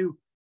input. How do you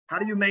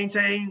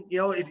maintain,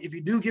 if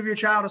you do give your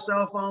child a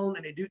cell phone,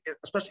 and they do,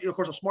 especially of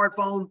course a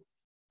smartphone,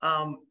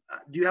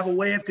 do you have a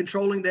way of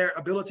controlling their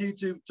ability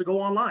to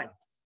go online?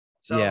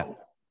 So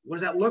what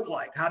does that look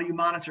like? How do you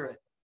monitor it?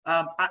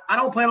 I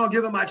don't plan on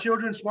giving my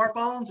children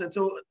smartphones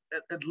until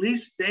at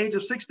least the age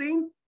of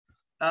 16.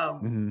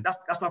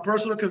 That's my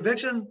personal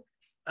conviction.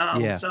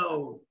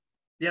 So,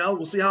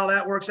 we'll see how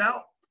that works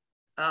out.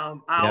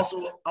 I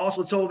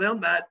also told them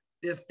that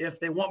if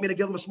they want me to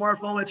give them a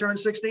smartphone when they turn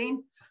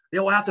 16,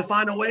 they'll have to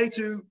find a way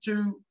to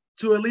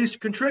at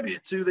least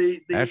contribute to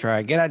the That's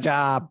right. Get a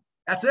job.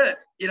 That's it.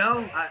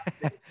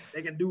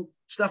 They can do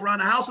stuff around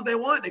the house if they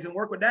want. They can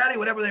work with Daddy,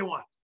 whatever they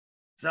want.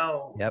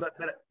 So, but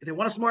if they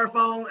want a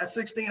smartphone at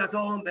 16, I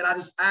told them that I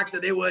just asked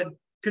that they would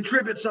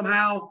contribute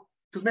somehow.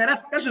 Because man,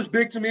 that's just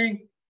big to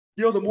me.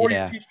 The more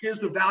you teach kids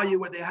to value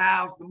what they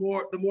have, the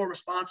more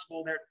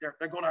responsible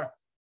they're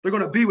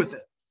gonna be with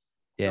it.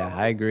 Yeah,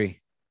 I agree.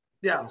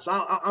 Yeah, so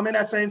I'm in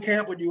that same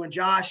camp with you and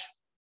Josh.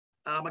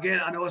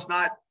 Again, I know it's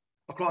not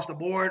across the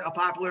board a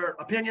popular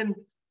opinion,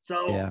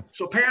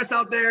 So parents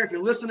out there, if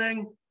you're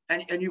listening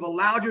and you've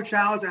allowed your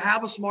child to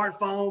have a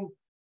smartphone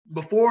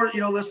before,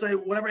 let's say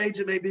whatever age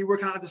it may be, we're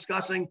kind of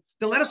discussing,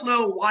 then let us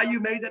know why you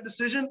made that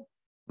decision.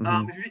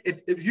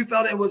 If you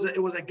felt it was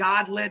a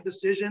God-led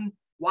decision,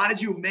 why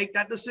did you make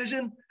that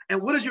decision?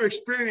 And what has your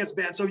experience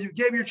been? So you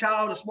gave your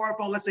child a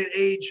smartphone, let's say at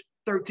age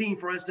 13,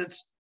 for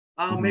instance,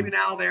 maybe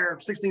now they're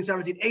 16,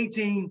 17,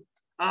 18.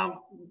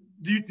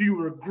 Do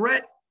you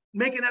regret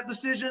making that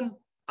decision?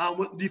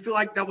 Do you feel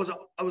like that was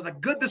a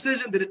good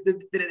decision? Did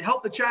it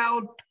help the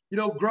child,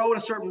 grow in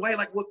a certain way?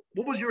 Like what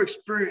was your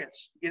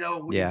experience, when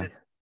you did it?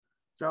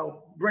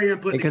 So great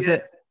input. Because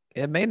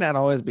it may not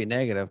always be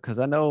negative, because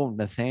I know,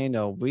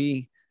 Nathaniel,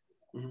 we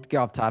get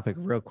off topic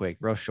real quick,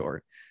 real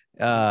short.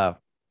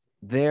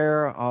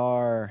 There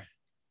are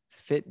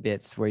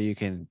Fitbits where you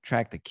can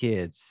track the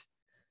kids.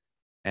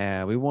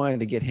 And we wanted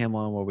to get him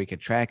on where we could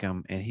track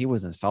him, and he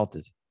was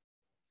insulted.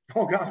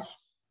 Oh gosh.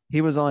 He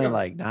was only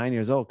like 9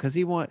 years old because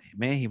he wanted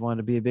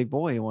to be a big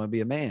boy. He wanted to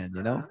be a man,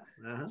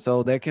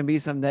 So there can be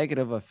some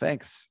negative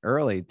effects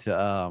early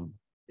to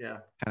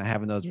kind of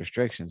having those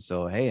restrictions.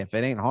 So, hey, if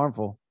it ain't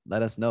harmful,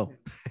 let us know.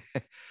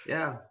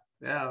 Yeah.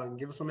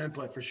 Give us some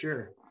input for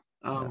sure.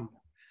 All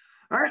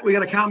right. We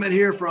got a comment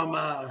here from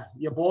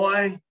your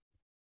boy,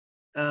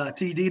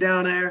 TD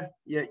down there.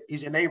 Yeah.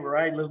 He's your neighbor,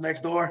 right? He lives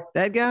next door.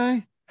 That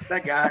guy.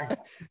 That's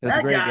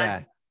a great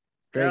guy.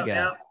 Great guy.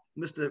 Yeah.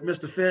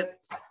 Mr. Fit.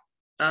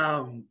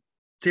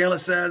 Taylor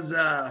says,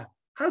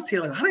 how's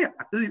Taylor?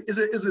 Is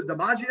it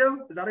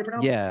DiMaggio? Is that how you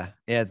pronounce it? Yeah.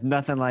 It's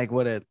nothing like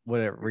what it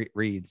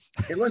reads.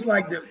 It looks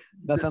like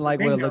nothing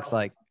like what it looks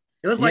like.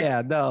 It looks like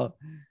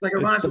like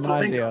it rhymes with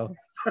DiMaggio.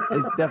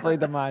 It's definitely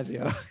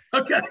DiMaggio.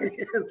 Okay,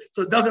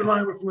 so it doesn't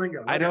rhyme with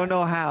Flamingo. I don't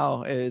know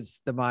how it's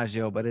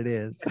DiMaggio, but it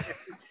is.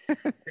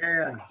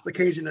 Yeah, it's the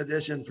Cajun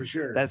edition for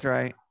sure. That's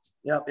right.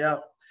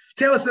 Yep.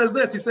 Taylor says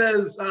this. He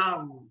says,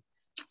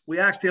 we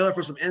asked Taylor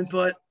for some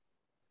input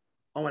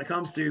on when it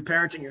comes to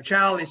parenting your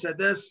child. And he said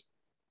this.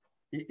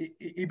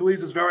 He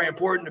believes it's very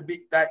important to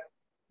be that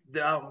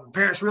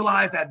parents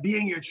realize that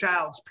being your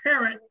child's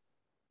parent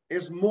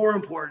is more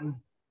important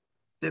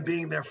than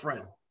being their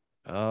friend.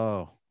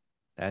 Oh,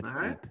 that's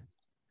deep.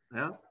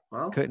 Yeah.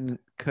 Well,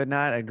 could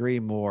not agree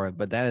more.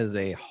 But that is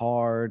a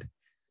hard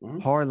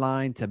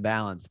line to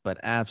balance. But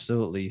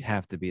absolutely, you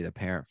have to be the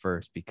parent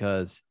first,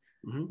 because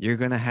you're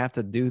gonna have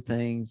to do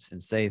things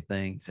and say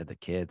things that the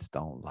kids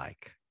don't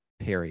like.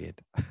 Period.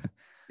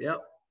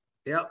 Yep.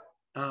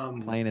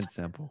 Plain and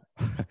simple.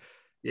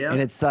 Yeah.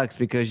 And it sucks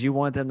because you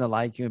want them to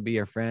like you and be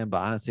your friend, but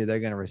honestly, they're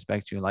going to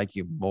respect you and like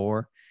you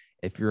more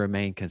if you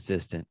remain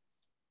consistent.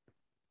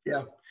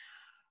 Yeah.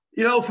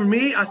 For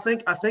me, I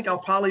think I'll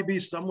probably be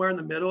somewhere in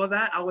the middle of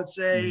that. I would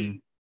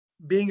say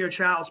being your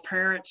child's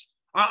parent,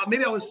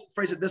 maybe I would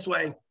phrase it this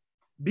way.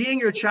 Being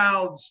your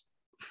child's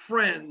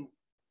friend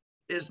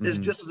is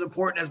just as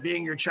important as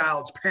being your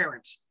child's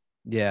parent.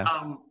 Yeah.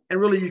 And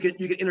really you can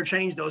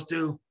interchange those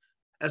two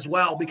as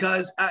well,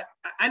 because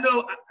I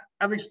know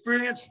I've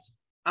experienced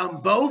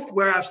both,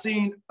 where I've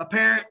seen a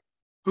parent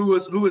who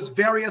was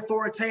very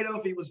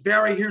authoritative. He was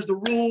very, here's the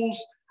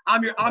rules.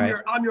 I'm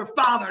your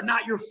father,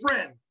 not your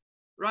friend.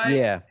 Right.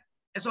 Yeah.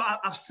 And so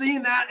I've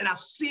seen that, and I've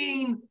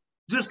seen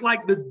just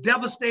like the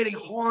devastating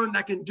harm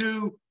that can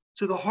do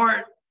to the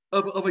heart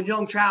of a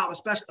young child,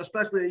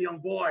 especially a young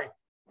boy.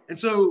 And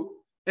so,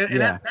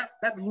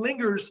 that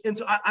lingers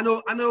into, I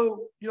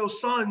know,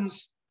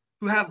 sons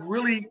who have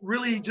really,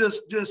 really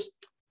just,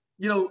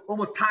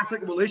 almost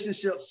toxic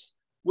relationships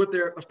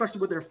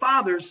especially with their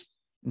fathers,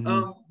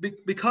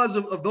 because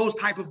of those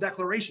type of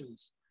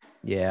declarations.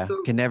 Yeah.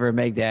 So, can never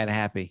make dad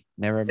happy.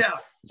 Never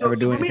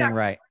do anything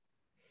right.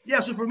 Yeah.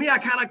 So for me, I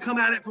kind of come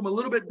at it from a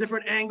little bit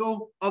different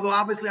angle, although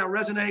obviously I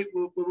resonate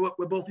with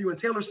what both you and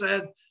Taylor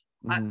said.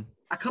 I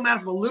come at it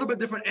from a little bit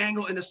different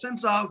angle, in the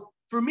sense of,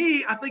 for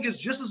me, I think it's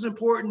just as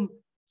important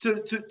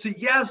to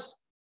yes,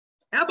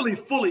 and I believe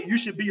fully you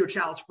should be your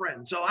child's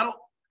friend. So I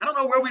don't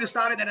know where we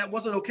decided that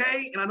wasn't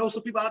okay. And I know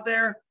some people out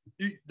there,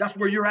 that's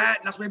where you're at,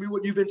 and that's maybe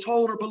what you've been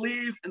told or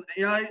believe. And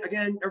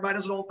again, everybody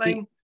does their own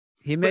thing.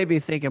 He may be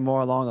thinking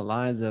more along the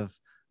lines of,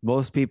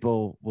 most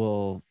people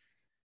will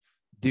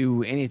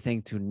do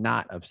anything to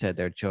not upset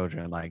their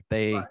children. Like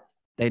they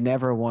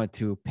never want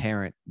to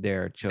parent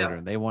their children.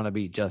 Yeah. They want to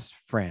be just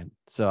friend.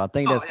 So I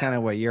think that's kind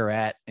of where you're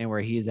at, and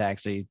where he's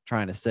actually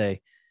trying to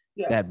say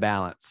that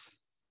balance.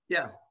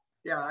 Yeah.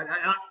 Yeah.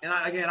 And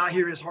I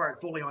hear his heart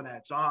fully on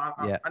that. So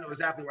I know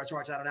exactly where his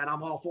heart's at on that.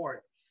 I'm all for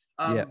it.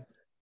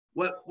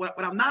 What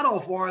I'm not all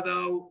for,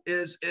 though,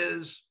 is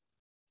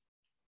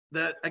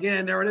that,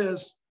 again, there it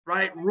is,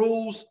 right?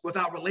 Rules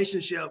without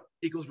relationship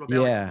equals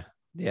rebellion.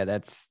 Yeah.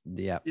 That's,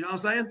 yeah. You know what I'm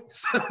saying?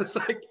 So it's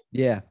like,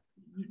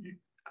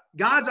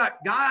 God is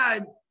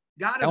I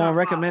want to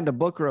recommend a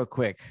book real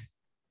quick.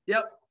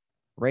 Yep.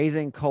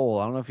 Raising Cole.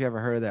 I don't know if you ever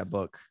heard of that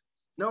book.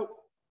 Nope.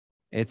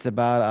 It's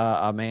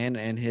about a man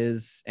and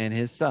his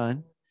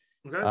son.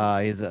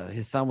 Okay.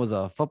 His son was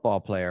a football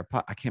player.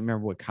 I can't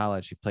remember what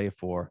college he played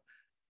for,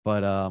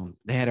 but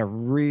they had a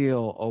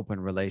real open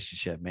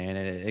relationship, man.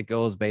 And it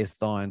goes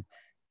based on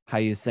how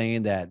you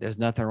saying that there's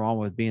nothing wrong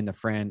with being the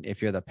friend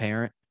if you're the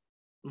parent.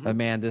 But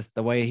man,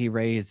 the way he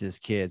raised his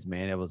kids,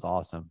 man, it was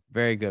awesome.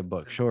 Very good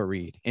book, short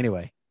read.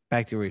 Anyway,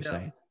 back to what you're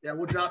saying. Yeah,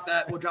 we'll drop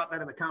that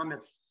in the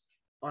comments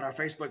on our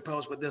Facebook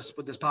post with this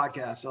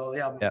podcast. So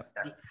yeah,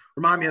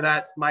 remind me of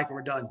that, Mike, when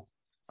we're done.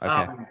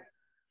 Okay.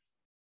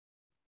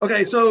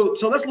 Okay, so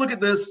let's look at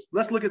this.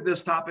 Let's look at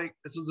this topic.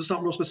 This is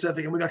something real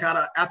specific, and we're gonna kind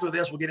of, after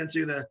this, we'll get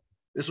into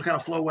this will kind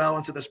of flow well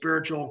into the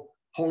spiritual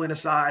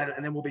holiness side,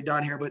 and then we'll be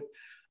done here. But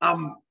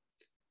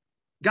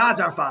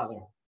God's our Father,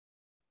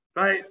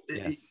 right?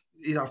 Yes.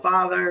 He's our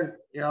Father.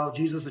 You know,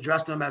 Jesus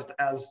addressed him as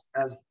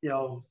you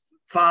know,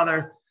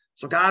 Father.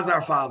 So God's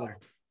our Father.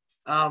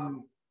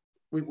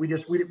 We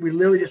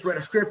literally just read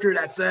a scripture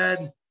that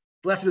said,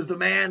 "Blessed is the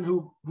man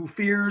who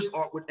fears,"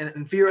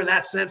 and fear in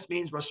that sense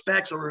means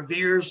respects or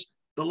reveres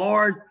the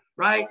Lord,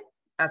 right?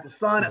 As a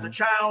son, as a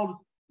child,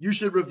 you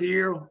should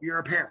revere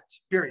your parents,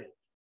 period.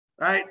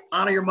 Right?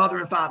 Honor your mother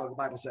and father, the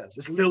Bible says.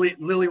 It's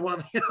literally one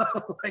of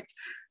the like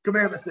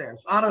commandments there.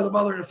 Honor the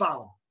mother and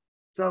father.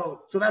 So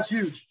that's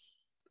huge.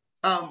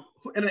 And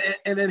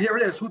then here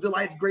it is, who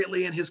delights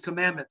greatly in his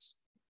commandments.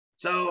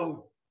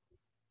 So,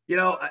 you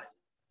know,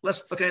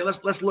 let's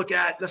look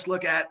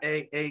at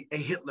a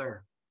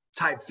Hitler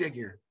type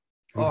figure,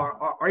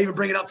 or even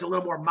bring it up to a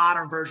little more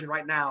modern version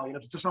right now, you know,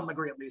 to some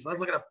degree at least.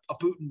 Let's look at a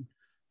Putin,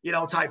 you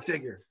know, type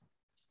figure,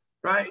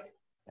 right?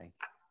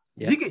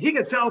 Yeah. He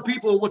could tell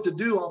people what to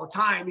do all the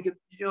time.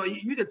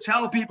 You could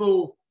tell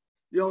people,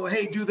 you know,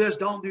 hey, do this,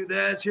 don't do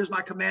this. Here's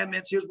my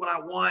commandments. Here's what I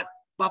want.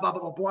 Blah blah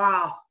blah blah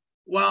blah.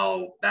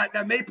 Well,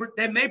 that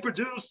may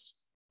produce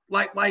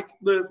like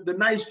the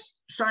nice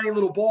shiny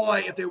little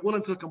boy if they're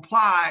willing to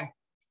comply,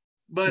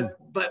 but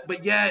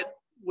yet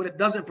what it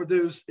doesn't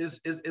produce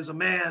is a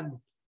man,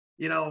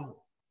 you know,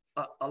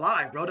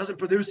 alive, bro. It doesn't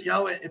produce, you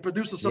know, it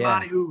produces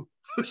somebody who's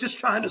just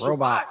trying to survive.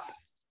 Robots.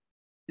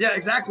 Yeah,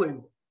 exactly.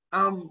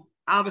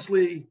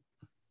 Obviously,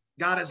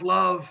 God is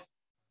love.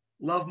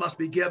 Love must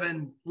be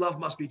given. Love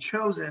must be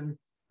chosen.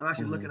 I'm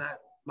actually looking at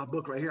my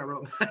book right here. I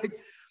wrote,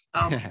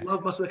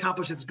 love must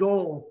accomplish its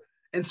goal.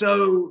 And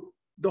so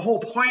the whole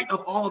point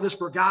of all of this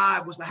for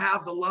God was to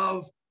have the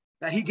love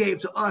that he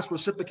gave to us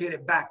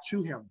reciprocated back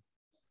to him.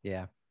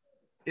 Yeah.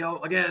 You know,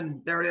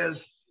 again, there it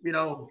is, you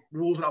know,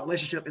 rules about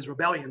relationship is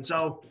rebellion.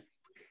 So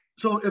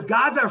if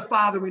God's our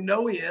Father, we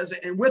know he is.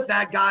 And with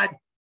that,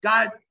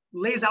 God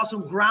lays out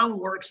some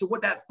groundwork. So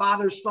what that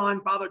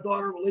father-son,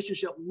 father-daughter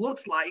relationship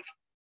looks like.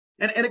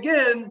 And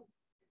again,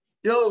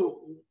 you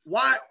know,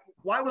 why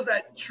was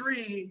that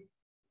tree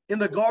in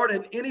the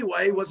garden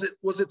anyway? Was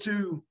it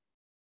to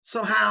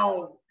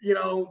somehow, you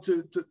know,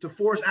 to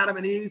force Adam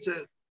and Eve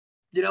to,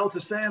 you know,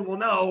 to sin? Well,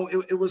 no,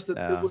 it was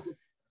the,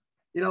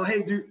 you know,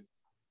 hey, do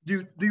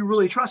you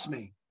really trust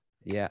me?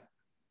 Yeah.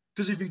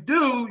 Because if you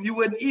do, you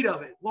wouldn't eat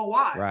of it. Well,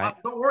 why? Right.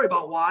 Don't worry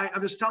about why.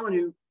 I'm just telling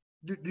you,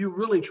 do you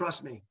really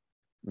trust me?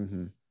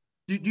 Mm-hmm.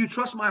 Do you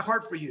trust my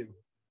heart for you?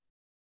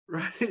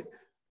 Right?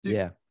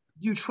 Do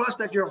you trust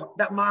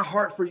that my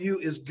heart for you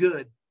is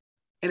good,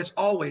 and it's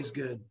always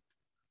good?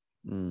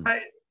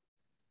 Right?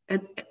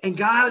 And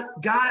God,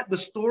 the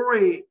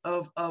story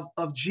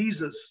of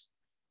Jesus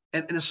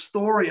and the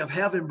story of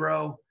heaven,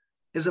 bro,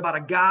 is about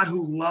a God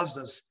who loves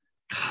us,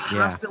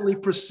 constantly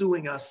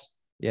pursuing us.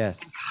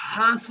 Yes.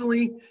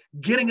 Constantly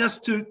getting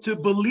us to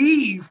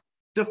believe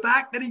the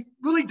fact that he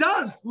really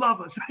does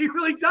love us. He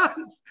really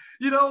does,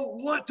 you know,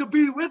 want to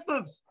be with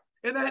us.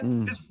 And that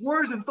his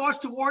words and thoughts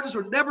towards us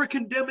are never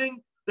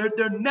condemning.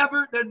 They're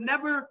never,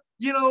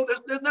 you know,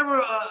 there's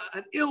never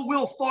an ill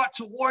will thought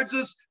towards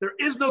us. There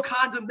is no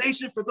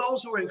condemnation for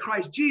those who are in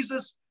Christ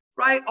Jesus,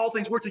 right? All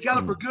things work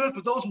together for good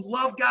for those who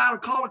love God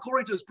and call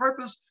according to his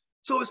purpose.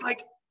 So it's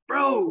like,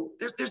 bro,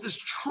 there's this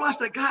trust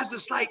that God's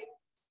just like,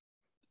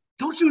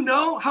 don't you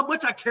know how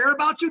much I care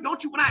about you?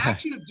 Don't you, when I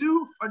ask you to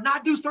do or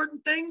not do certain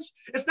things,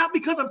 it's not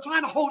because I'm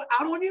trying to hold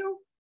out on you.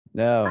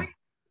 No. Right?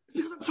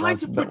 Because I'm trying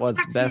to protect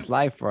what's best you.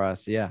 life for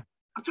us. Yeah.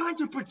 I'm trying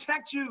to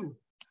protect you.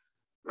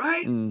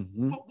 Right?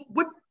 Mm-hmm.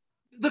 What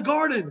the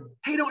garden?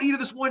 Hey, don't eat of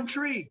this one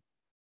tree.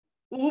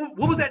 What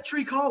was that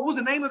tree called? What was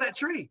the name of that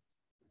tree?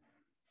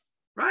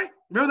 Right?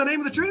 Remember the name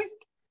of the tree?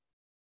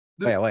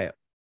 Wait.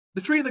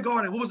 The tree in the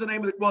garden. What was the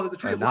name of the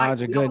tree of knowledge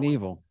life? of good and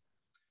evil.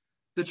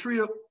 The tree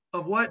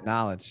of what?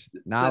 Knowledge.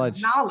 The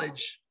knowledge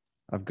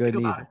of good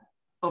and evil.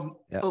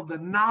 Of the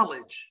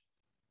knowledge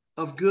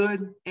of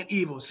good and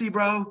evil. See,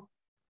 bro,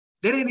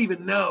 they didn't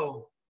even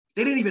know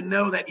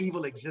that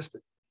evil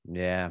existed.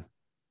 Yeah.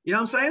 You know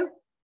what I'm saying?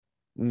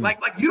 Like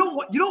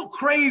you don't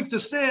crave to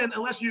sin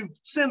unless you've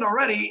sinned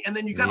already, and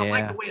then you kind of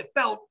like the way it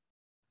felt.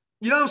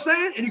 You know what I'm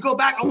saying? And you go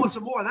back, I want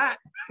some more of that.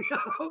 You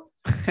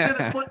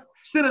know?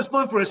 Sin is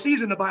fun for a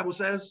season, the Bible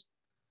says.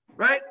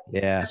 Right?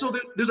 Yeah. And so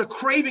there's a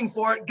craving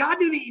for it. God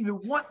didn't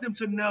even want them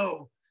to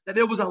know that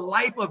there was a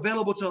life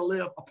available to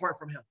live apart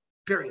from him.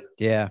 Period.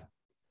 Yeah.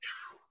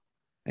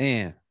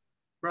 Man.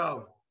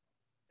 Bro.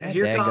 And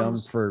here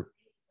comes fruit.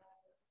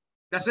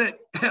 That's it.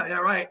 Yeah,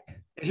 right.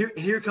 And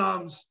here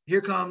comes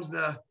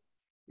the,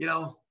 you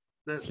know,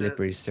 the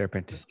slippery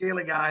serpent, the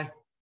scaly guy,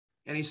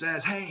 and he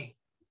says, "Hey,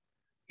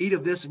 eat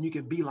of this and you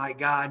can be like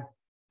God.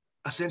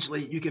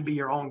 Essentially, you can be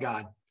your own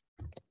God,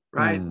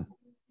 right?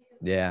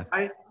 Yeah.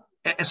 Right?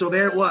 And so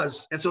there it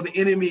was. And so the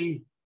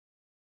enemy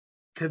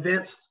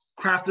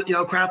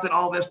crafted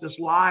all this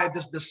lie,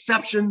 this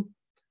deception,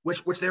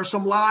 which there's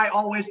some lie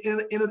always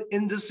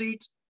in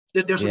deceit.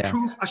 There's some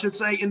truth, I should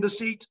say, in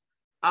deceit.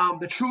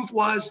 The truth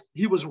was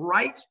he was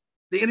right.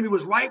 The enemy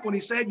was right when he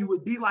said you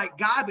would be like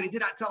God, but he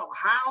did not tell him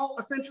how,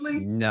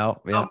 essentially.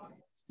 No. Yeah.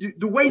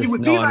 The way Just you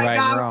would be like right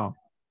God. And wrong.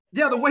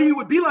 Yeah, the way you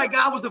would be like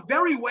God was the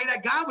very way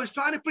that God was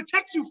trying to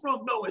protect you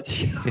from knowing.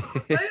 You know what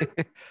I'm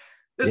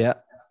saying?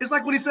 It's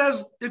like when he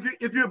says,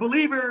 if you're a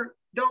believer,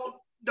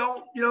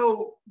 don't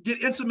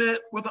get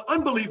intimate with an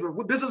unbeliever.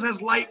 What business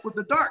has light with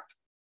the dark,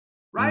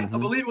 right? A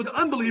believer with an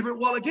unbeliever.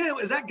 Well, again,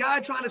 is that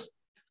God trying to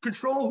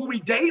control who we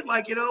date?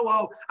 Like,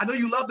 well, I know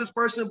you love this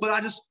person, but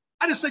I just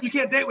said you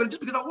can't date with him just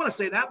because I want to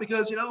say that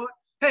because,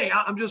 hey,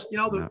 I'm just,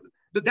 the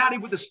daddy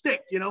with the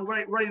stick,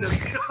 ready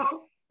to,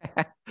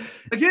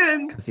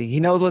 again. Because he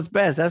knows what's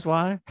best. That's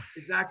why.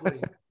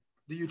 Exactly.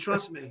 Do you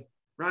trust me?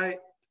 Right?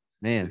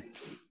 Man.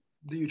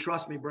 Do you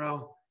trust me,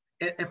 bro?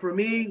 And for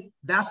me,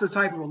 that's the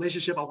type of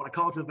relationship I want to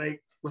cultivate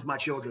with my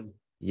children.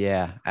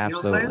 Yeah,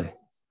 absolutely. You know what I'm saying?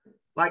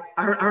 Like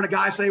I heard a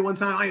guy say one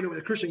time, I ain't know,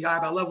 a Christian guy,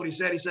 but I love what he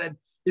said.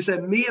 He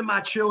said, me and my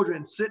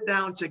children sit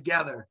down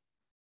together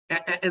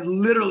and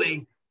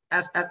literally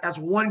as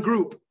one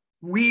group,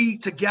 we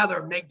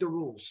together make the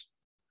rules.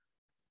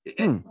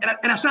 And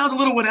that sounds a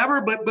little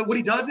whatever, but what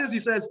he does is he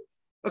says,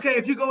 okay,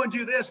 if you go and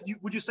do this,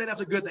 would you say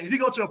that's a good thing? If you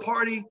go to a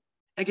party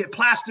and get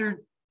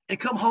plastered and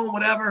come home,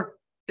 whatever,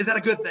 is that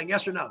a good thing?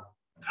 Yes or no?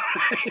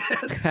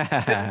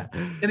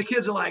 and the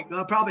kids are like,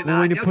 no, probably not.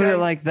 When you put it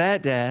like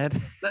that, Dad.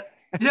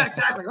 Yeah,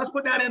 exactly. Let's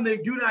put that in the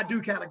do not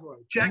do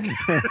category. Check.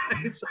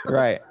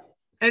 Right.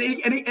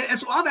 And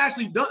so I've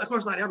actually done, of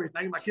course, not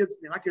everything. My kids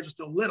are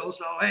still little.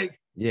 So, hey,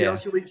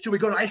 should we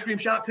go to ice cream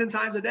shop 10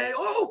 times a day?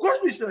 Oh, of course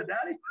we should,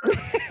 Daddy.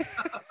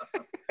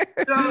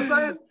 You know what I'm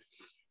saying?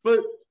 But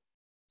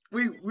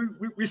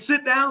we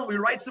sit down, we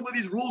write some of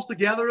these rules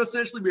together,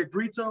 essentially. We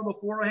agree to them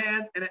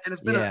beforehand. And it's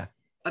been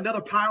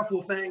another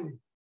powerful thing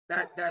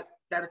that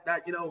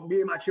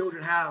me and my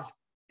children have,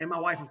 and my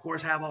wife, of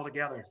course, have all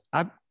together.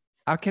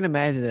 I can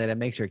imagine that it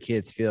makes your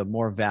kids feel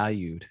more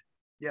valued.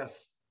 Yes,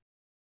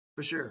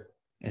 for sure.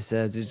 It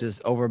says it's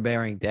just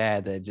overbearing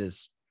dad that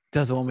just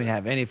doesn't want me to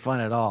have any fun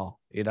at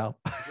all,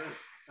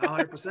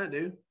 100%,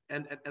 dude.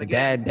 And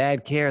again,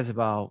 dad cares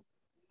about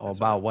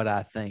what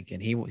I think,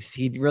 and he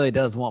really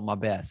does want my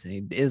best, and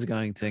he is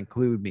going to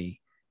include me.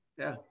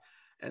 Yeah,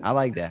 and I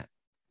like that.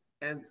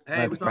 And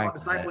hey, we talk about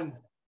discipling.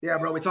 Yeah,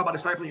 bro, we talk about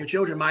discipling your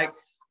children, Mike.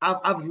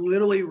 I've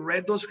literally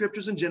read those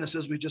scriptures in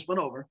Genesis we just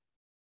went over.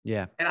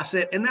 Yeah. And I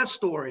said, in that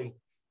story,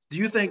 do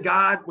you think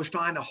God was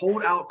trying to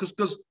hold out?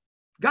 Because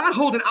God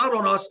holding out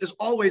on us has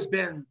always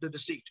been the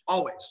deceit,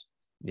 always.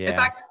 Yeah. In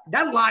fact,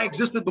 that lie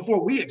existed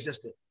before we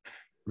existed,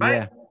 right?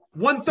 Yeah.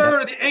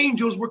 1/3 of the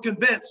angels were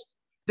convinced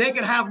they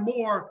could have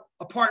more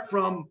apart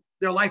from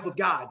their life with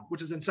God,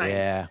 which is insane.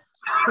 Yeah.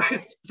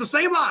 It's the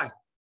same lie.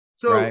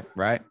 So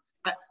right.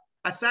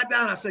 I sat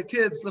down and I said,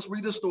 kids, let's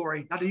read the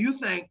story. Now, do you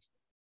think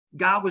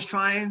God was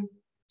trying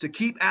to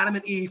keep Adam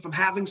and Eve from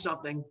having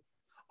something?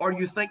 Or do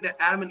you think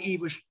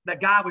that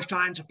God was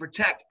trying to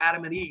protect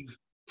Adam and Eve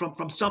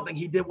from something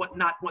he did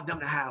not want them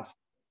to have?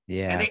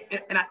 Yeah.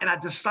 And I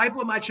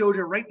discipled my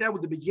children right there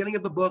with the beginning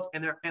of the book,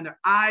 and their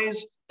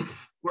eyes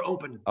were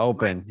open.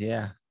 Right?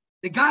 Yeah.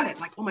 They got it.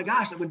 Like, oh my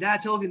gosh, like when Dad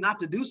tells me not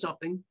to do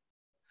something,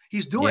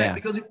 he's doing it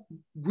because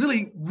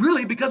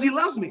because he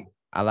loves me.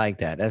 I like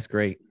that. That's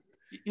great.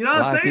 You know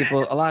what I'm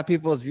saying? A lot of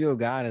people's view of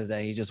God is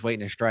that he's just waiting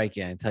to strike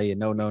you and tell you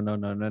no.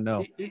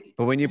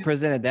 But when you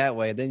present it that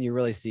way, then you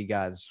really see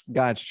God's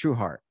true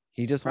heart.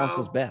 He just wants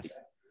what's best.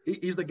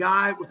 He's the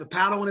guy with the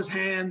paddle in his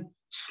hand,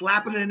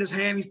 slapping it in his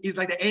hand. He's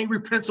like the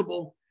angry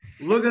principal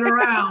looking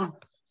around,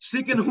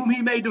 seeking whom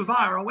he may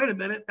devour. Oh, wait a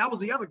minute. That was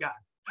the other guy.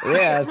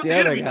 Yeah, that's the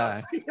other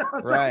guy. You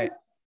know right.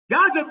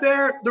 God's up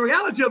there. The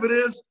reality of it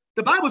is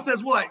the Bible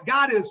says what?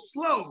 God is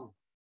slow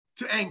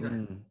to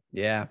anger.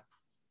 Yeah.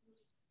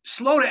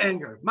 Slow to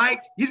anger.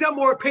 Mike, he's got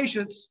more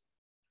patience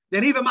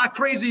than even my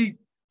crazy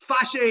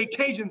Fache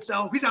Cajun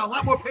self. He's got a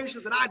lot more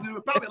patience than I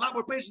do, probably a lot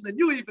more patience than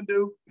you even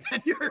do.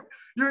 And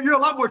you're a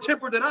lot more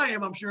tempered than I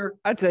am, I'm sure.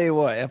 I tell you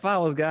what, if I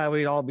was God,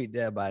 we'd all be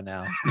dead by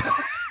now.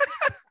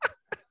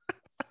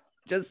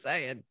 Just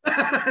saying.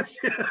 That's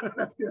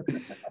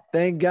good.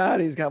 Thank God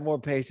he's got more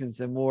patience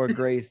and more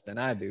grace than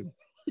I do.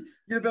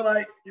 You'd be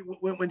like,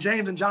 when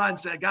James and John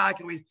said, God,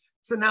 can we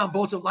send down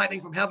bolts of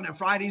lightning from heaven and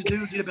fry these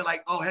dudes? You'd be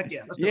like, oh, heck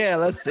yeah.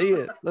 Let's see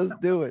it. Let's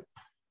do it.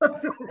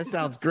 That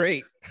sounds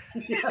great.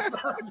 Yeah,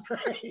 sounds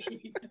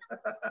great.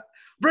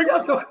 Bring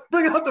out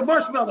the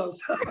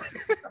marshmallows.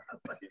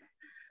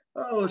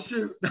 Oh,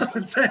 shoot. That's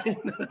insane.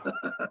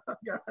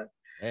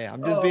 Hey,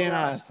 I'm just being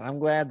honest. I'm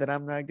glad that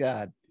I'm not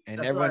God. And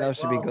everyone else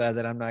should be glad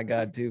that I'm not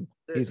God too.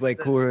 He's way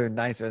cooler and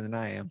nicer than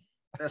I am.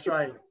 That's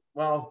right.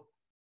 Well,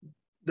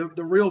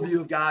 the real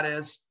view of God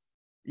is,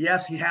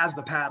 yes, he has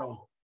the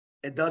paddle.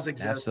 It does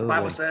exist. Absolutely. The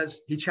Bible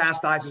says he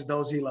chastises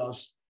those he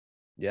loves.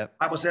 Yep.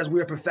 Bible says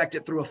we are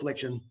perfected through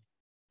affliction.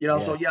 You know,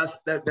 so yes,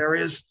 there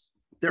is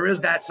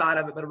that side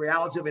of it, but the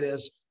reality of it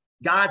is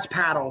God's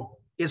paddle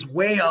is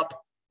way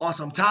up on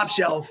some top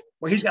shelf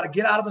where he's got to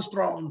get out of his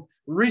throne,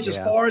 reach as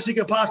far as he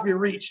can possibly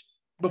reach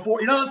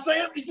before, you know what I'm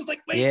saying? He's just like,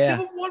 wait, give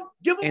him one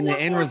and the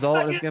end result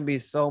second. is going to be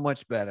so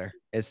much better.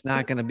 It's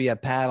not going to be a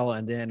paddle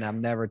and then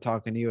I'm never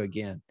talking to you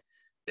again.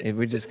 If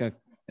we're just going to,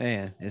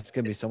 man, it's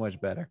going to be so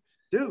much better.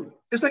 Dude,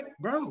 it's like,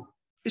 bro,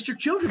 it's your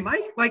children,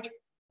 Mike. Like,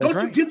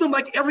 don't you give them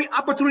like every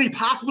opportunity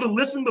possible to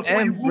listen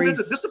before you move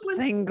into discipline?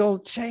 Single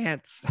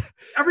chance.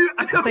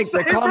 I think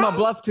they're calling my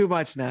bluff too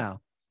much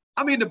now.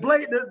 I mean, the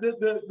blade,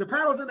 the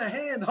paddle's in the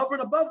hand,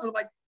 hovering above them.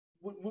 Like,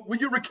 will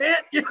you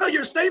recant,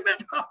 your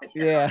statement?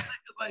 Yeah.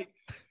 Like,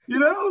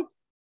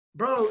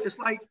 bro, it's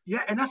like,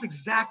 and that's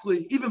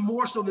exactly, even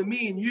more so than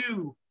me and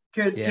you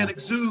can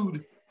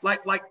exude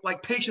like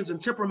patience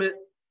and temperament.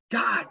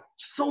 God,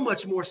 so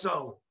much more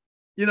so,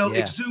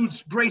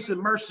 exudes grace and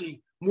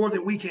mercy more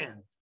than we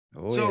can.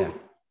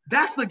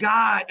 That's the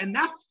God. And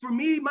that's, for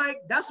me,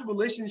 Mike, that's a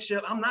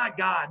relationship. I'm not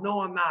God.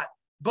 No, I'm not.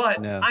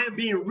 But I am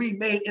being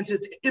remade into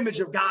the image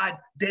of God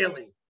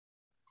daily.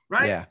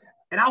 Right? Yeah.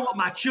 And I want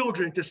my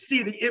children to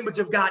see the image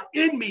of God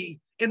in me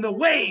in the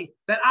way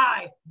that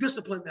I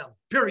discipline them,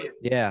 period.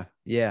 Yeah.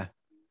 Yeah.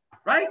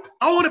 Right?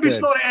 I want to be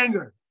slow to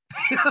anger.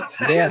 You know what I'm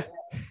saying? Yeah.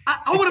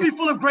 I want to be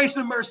full of grace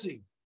and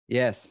mercy.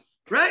 Yes.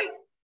 Right?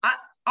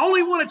 I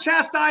only want to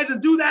chastise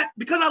and do that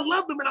because I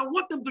love them and I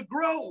want them to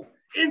grow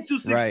into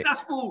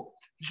successful,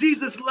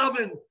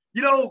 Jesus-loving,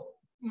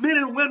 men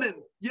and women,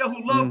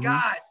 who love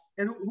God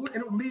and who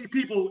lead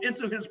people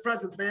into his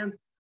presence, man.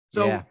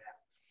 So,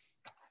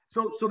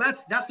 so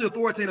that's the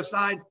authoritative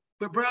side.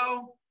 But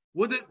bro,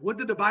 what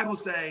did the Bible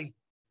say?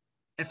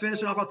 And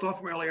finishing off our thought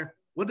from earlier,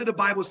 what did the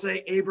Bible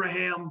say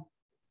Abraham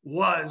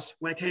was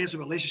when it came to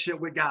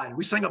relationship with God?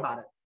 We sing about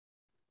it.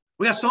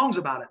 We got songs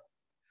about it,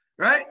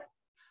 right?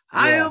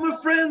 I am a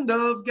friend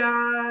of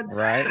God.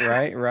 Right.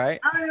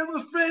 I am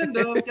a friend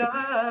of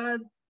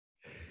God.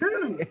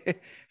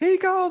 He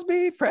calls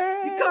me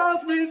friend. He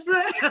calls me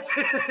friend.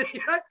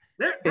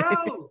 There,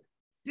 bro.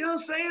 You know what I'm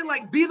saying?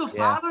 Like, be the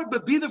father,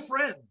 but be the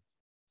friend.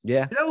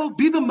 Yeah.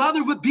 Be the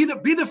mother, but be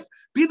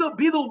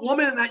the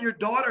woman that your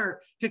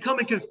daughter can come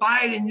and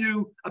confide in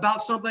you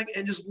about something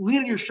and just lean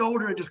on your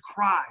shoulder and just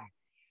cry.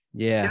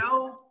 Yeah.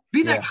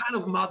 Be that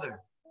kind of mother,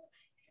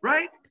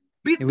 right?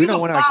 We don't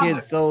want our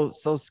kids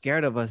so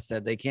scared of us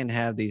that they can't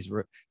have these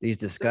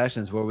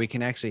discussions where we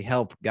can actually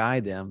help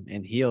guide them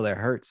and heal their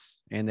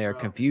hurts and their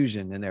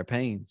confusion and their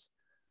pains.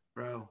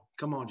 Bro,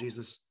 come on,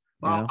 Jesus.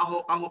 Well,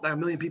 I hope that a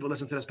million people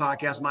listen to this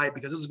podcast, Mike,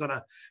 because this is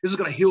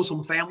gonna heal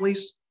some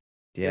families.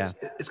 Yeah,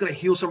 it's gonna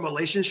heal some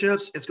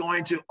relationships. It's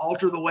going to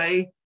alter the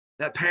way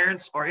that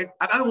parents are.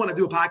 I've been wanting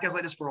to do a podcast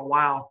like this for a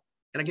while,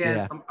 and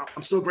again,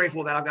 I'm so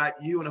grateful that I've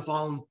got you on the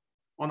phone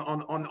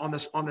on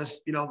this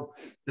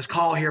this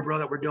call here, bro,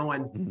 that we're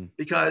doing,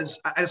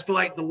 because I just feel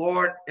like the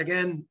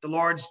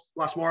Lord's a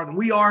lot smarter than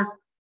we are,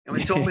 and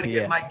when he told me to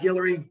get Mike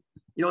Guillory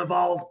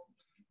involved,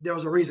 there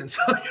was a reason.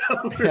 So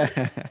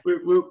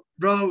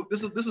bro,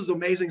 this is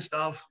amazing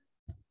stuff.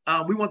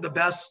 We want the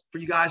best for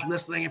you guys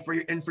listening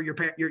and for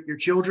your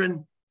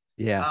children.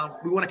 Yeah.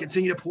 We want to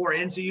continue to pour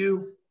into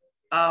you.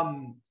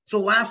 So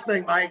last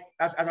thing, Mike,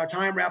 as our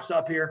time wraps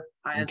up here,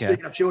 and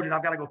speaking of children,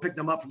 I've got to go pick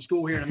them up from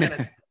school here in a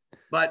minute,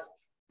 but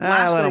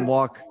let them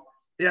walk.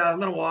 Yeah,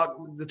 let them walk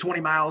the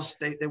 20 miles.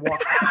 They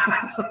walk.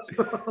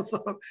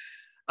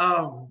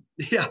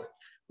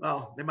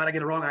 Well, they might have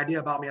get a wrong idea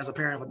about me as a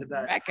parent if I did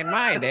that. Back in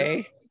my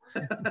day.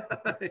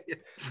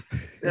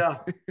 Yeah.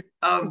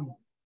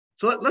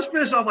 So let's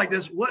finish off like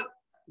this. What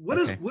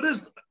does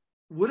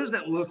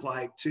that look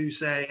like to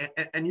say?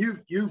 And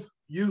you've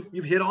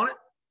hit on it.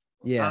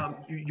 Yeah.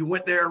 You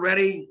went there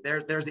already.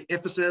 There's the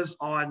emphasis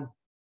on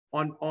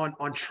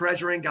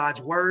treasuring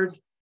God's word.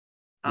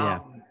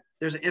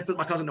 There's an emphasis.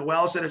 My cousin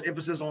Noel said there's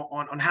emphasis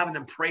on having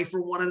them pray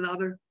for one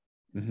another.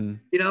 Mm-hmm.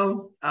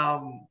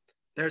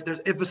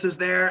 There's emphasis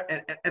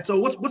there. And so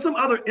what's some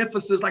other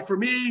emphasis? Like for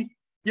me,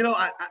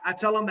 I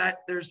tell them that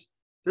there's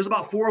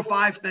about 4 or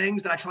 5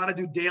 things that I try to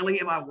do daily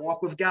in my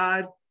walk with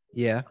God.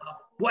 Yeah.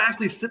 We'll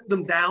actually sit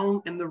them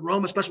down in the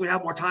room, especially when we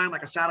have more time,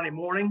 like a Saturday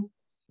morning.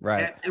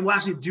 Right. And we'll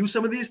actually do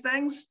some of these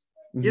things,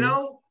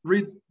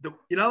 read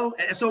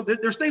and so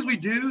there's things we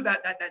do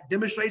that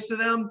demonstrates to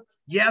them,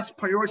 yes,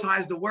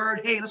 prioritize the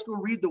word. Hey, let's go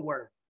read the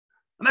word.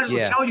 I'm not just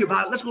going to tell you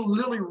about it. Let's go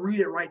literally read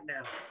it right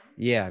now.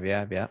 Yeah.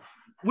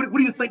 What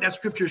do you think that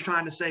scripture is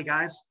trying to say,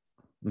 guys?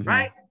 Mm-hmm.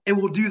 Right. And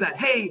we'll do that.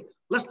 Hey,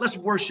 let's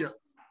worship.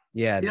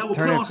 Yeah. We'll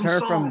put on some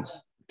songs.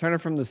 Turn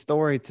it from the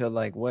story to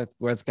like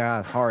what's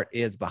God's heart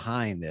is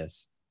behind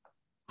this.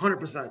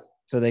 100%.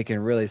 So they can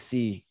really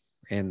see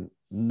and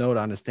know to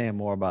understand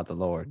more about the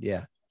Lord.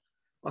 Yeah.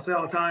 I say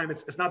all the time,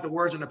 it's not the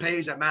words on the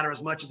page that matter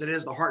as much as it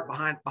is the heart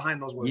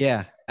behind those words.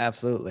 Yeah,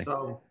 absolutely.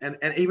 So, and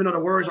even though the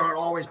words aren't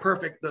always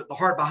perfect, the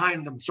heart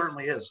behind them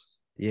certainly is.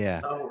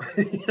 Yeah.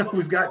 So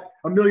we've got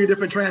a million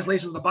different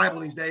translations of the Bible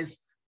these days,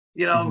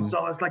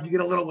 so it's like you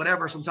get a little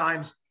whatever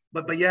sometimes,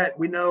 but yet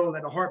we know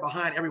that the heart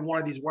behind every one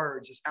of these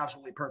words is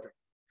absolutely perfect.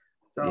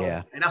 So,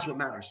 and that's what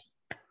matters.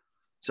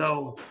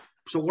 So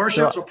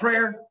worship, so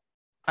prayer.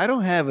 I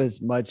don't have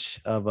as much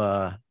of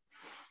a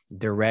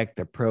direct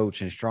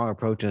approach and strong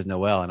approach as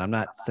Noel, and I'm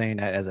not saying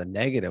that as a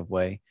negative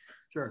way.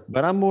 Sure.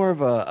 But I'm more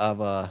of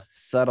a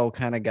subtle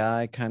kind of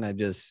guy, kind of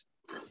just,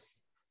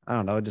 I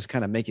don't know, just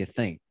kind of make you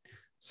think.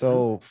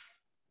 So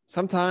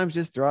sometimes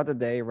just throughout the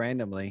day,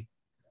 randomly,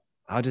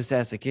 I'll just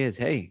ask the kids,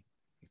 "Hey,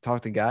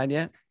 talk to God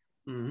yet?"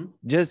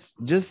 Just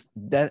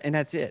that, and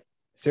that's it.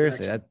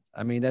 Seriously,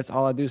 that's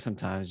all I do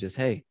sometimes. Just,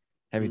 "Hey,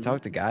 have you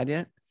talked to God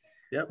yet?"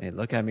 Yep. And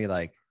look at me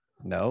like,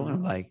 "No." And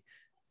I'm like,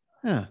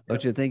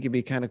 don't you think it'd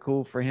be kind of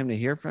cool for him to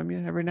hear from you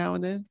every now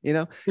and then? You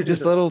know,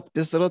 just little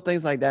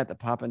things like that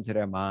pop into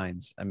their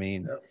minds. I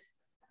mean,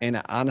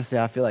 and honestly,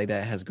 I feel like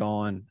that has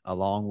gone a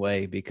long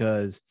way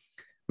because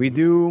we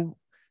do.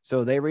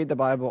 So they read the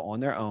Bible on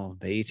their own.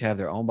 They each have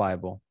their own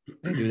Bible.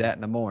 They do that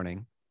in the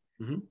morning.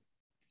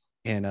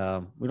 And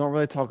we don't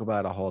really talk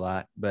about it a whole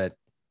lot, but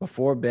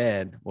before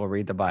bed, we'll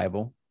read the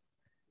Bible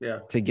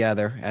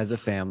together as a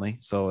family.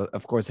 So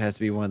of course it has to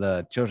be one of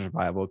the children's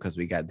Bible because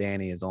we got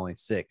Danny is only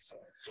 6.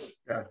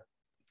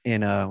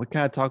 And we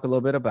kind of talk a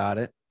little bit about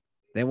it.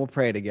 Then we'll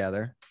pray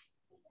together.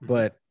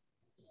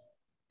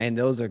 And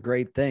those are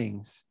great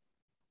things.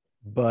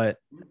 But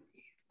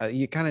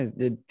you kind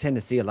of tend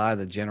to see a lot of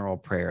the general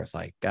prayers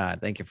like, "God,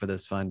 thank you for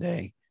this fun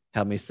day.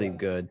 Help me sleep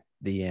good."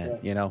 The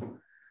end, you know?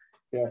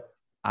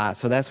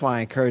 So that's why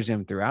I encourage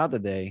them throughout the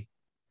day.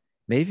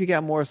 Maybe if you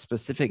got more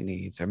specific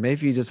needs, or maybe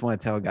if you just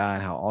want to tell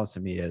God how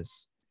awesome he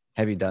is.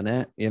 Have you done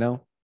that? You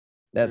know,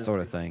 that sort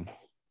of thing.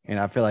 And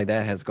I feel like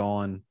that has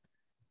gone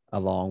a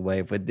long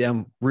way with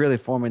them really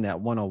forming that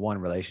one-on-one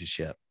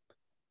relationship.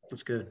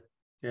 That's good.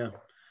 Yeah.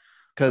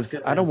 Because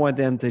I don't want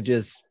them to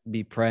just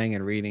be praying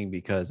and reading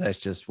because that's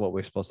just what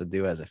we're supposed to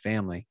do as a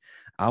family.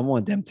 I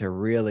want them to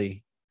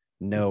really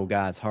know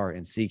God's heart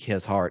and seek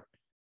his heart.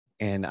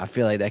 And I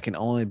feel like that can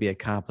only be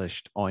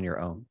accomplished on your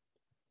own.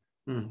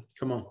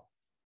 Come on.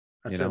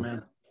 That's it,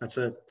 man. That's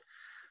it.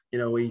 You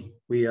know,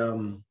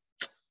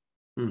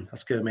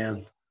 that's good,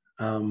 man.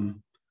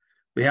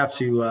 We have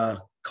to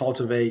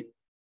cultivate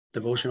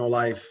devotional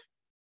life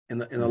in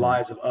the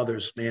lives of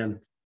others, man.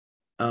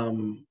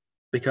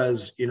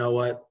 Because you know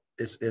what?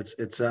 It's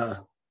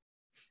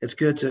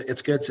good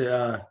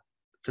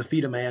to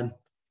feed a man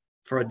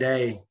for a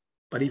day,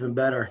 but even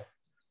better,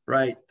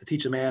 right? To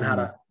teach a man how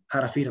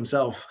to feed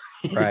himself.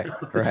 Right.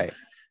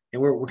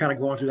 And we're kind of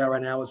going through that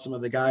right now with some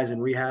of the guys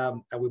in rehab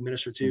that we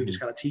minister to, just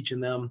kind of teaching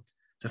them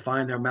to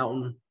find their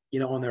mountain, you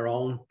know, on their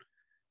own.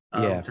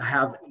 To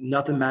have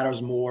nothing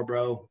matters more,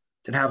 bro,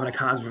 than having a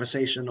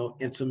conversational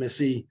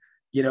intimacy,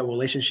 you know,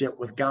 relationship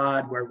with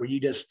God where you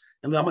just,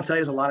 and I'm gonna tell you,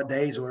 there's a lot of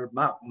days where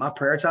my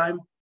prayer time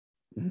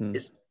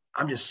is,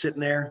 I'm just sitting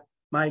there,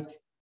 Mike,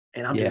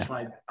 and I'm just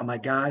like,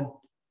 God,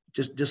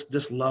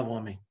 just love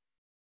on me.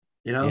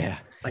 You know,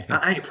 like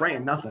I ain't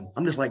praying nothing.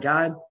 I'm just like,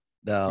 God,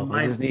 no,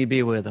 we just need to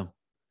be with him,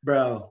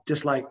 bro.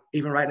 Just like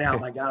even right now,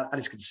 like God,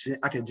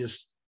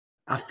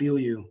 I feel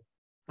you.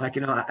 Like,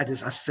 you know, I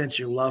sense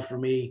your love for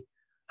me,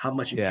 how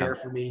much you care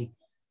for me.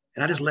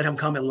 And I just let him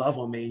come and love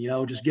on me, you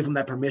know, just give him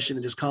that permission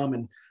to just come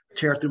and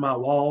tear through my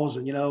walls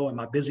and, you know, and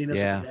my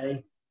busyness of the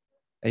day.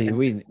 Hey,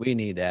 we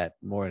need that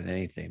more than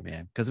anything,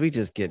 man, because we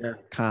just get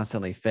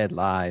constantly fed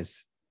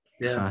lies,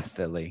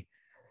 constantly.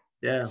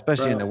 Yeah,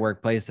 especially in the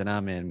workplace that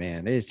I'm in,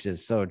 man, it's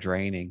just so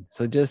draining.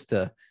 So just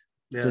to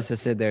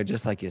sit there,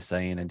 just like you're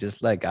saying, and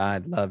just let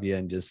God love you,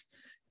 and just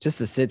to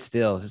sit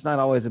still. It's not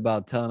always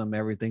about telling them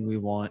everything we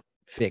want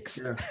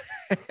fixed.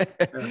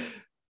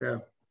 Yeah.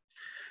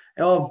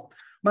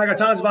 Mike, our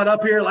time's about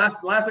up here. Last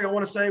thing I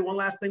want to say, one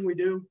last thing we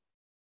do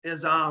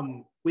is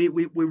we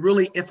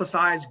really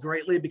emphasize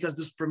greatly, because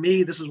this, for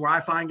me, this is where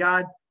I find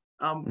God.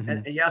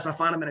 And yes, I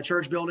find him in a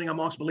church building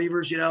amongst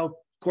believers, you know,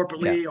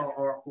 corporately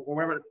or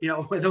wherever, you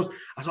know, those.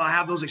 So I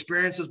have those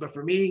experiences, but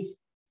for me,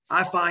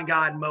 I find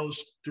God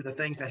most through the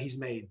things that he's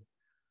made.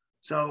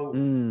 So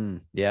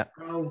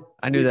bro,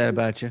 I knew that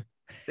about you.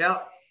 Yeah,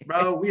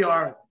 bro, we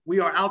are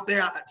out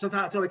there.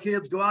 Sometimes I tell the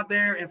kids, go out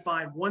there and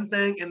find one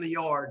thing in the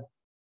yard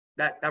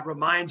that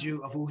reminds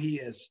you of who he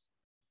is.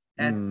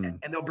 And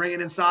they'll bring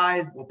it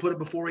inside. We'll put it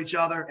before each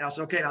other. And I'll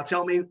say, okay, now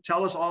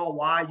tell us all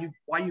why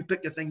you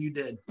picked the thing you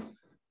did.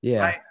 Yeah.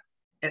 Right?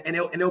 And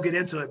they'll get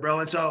into it, bro.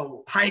 And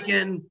so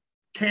hiking,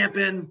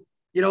 camping,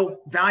 you know,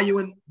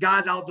 valuing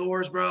God's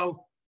outdoors,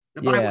 bro.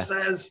 The Bible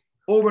says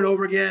over and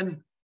over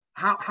again,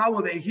 how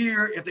will they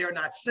hear if they are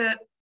not sent?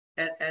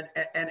 And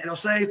it'll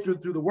say through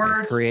the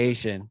words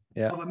creation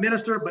of a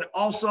minister, but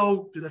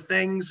also through the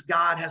things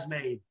God has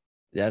made.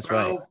 That's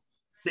right.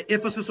 The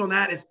emphasis on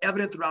that is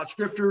evident throughout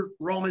Scripture.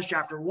 Romans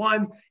chapter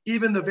 1,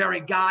 even the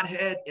very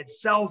Godhead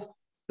itself,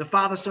 the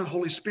Father, Son,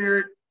 Holy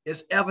Spirit,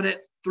 is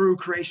evident through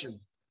creation.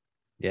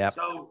 Yeah.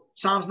 So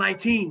Psalms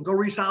 19, go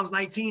read Psalms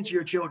 19 to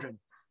your children.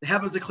 The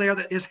heavens declare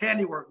that his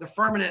handiwork, the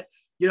firmament,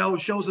 you know,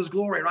 shows his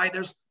glory, right?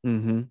 There's,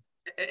 and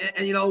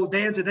you know,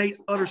 day into day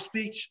utters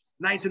speech,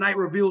 night to night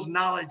reveals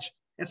knowledge.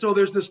 And so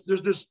there's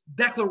this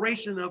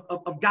declaration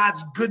of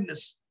God's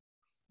goodness,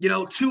 you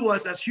know, to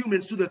us as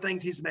humans, to the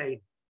things he's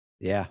made.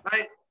 Yeah.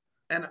 Right.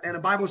 And the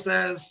Bible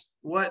says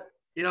what,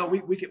 you know,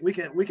 we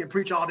can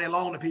preach all day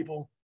long to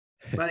people,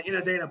 but at the end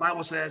of the day, the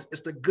Bible says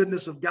it's the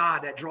goodness of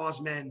God that draws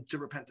men to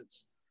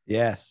repentance.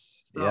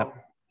 Yes. So, and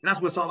that's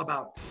what it's all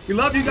about. We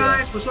love you guys.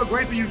 Yes. We're so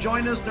grateful you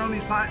joined us during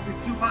these 2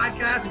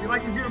 podcasts. If you'd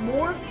like to hear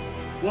more,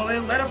 well,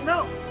 then let us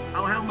know.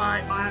 I'll have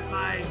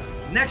my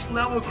next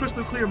level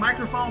crystal clear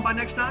microphone by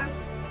next time.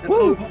 And Woo!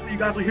 So hopefully you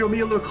guys will hear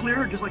me a little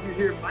clearer, just like you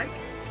hear Mike.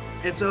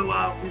 And so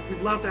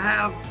we'd love to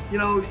have, you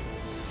know,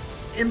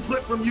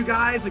 input from you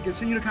guys and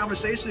continue the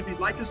conversation if you'd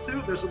like us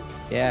to. There's some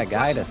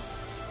guide us.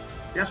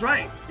 That's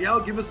right. You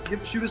know,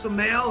 shoot us a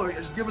mail or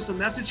just give us a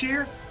message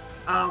here.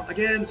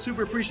 Again,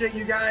 super appreciate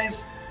you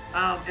guys.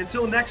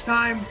 Until next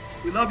time,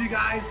 we love you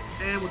guys,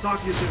 and we'll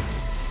talk to you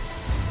soon.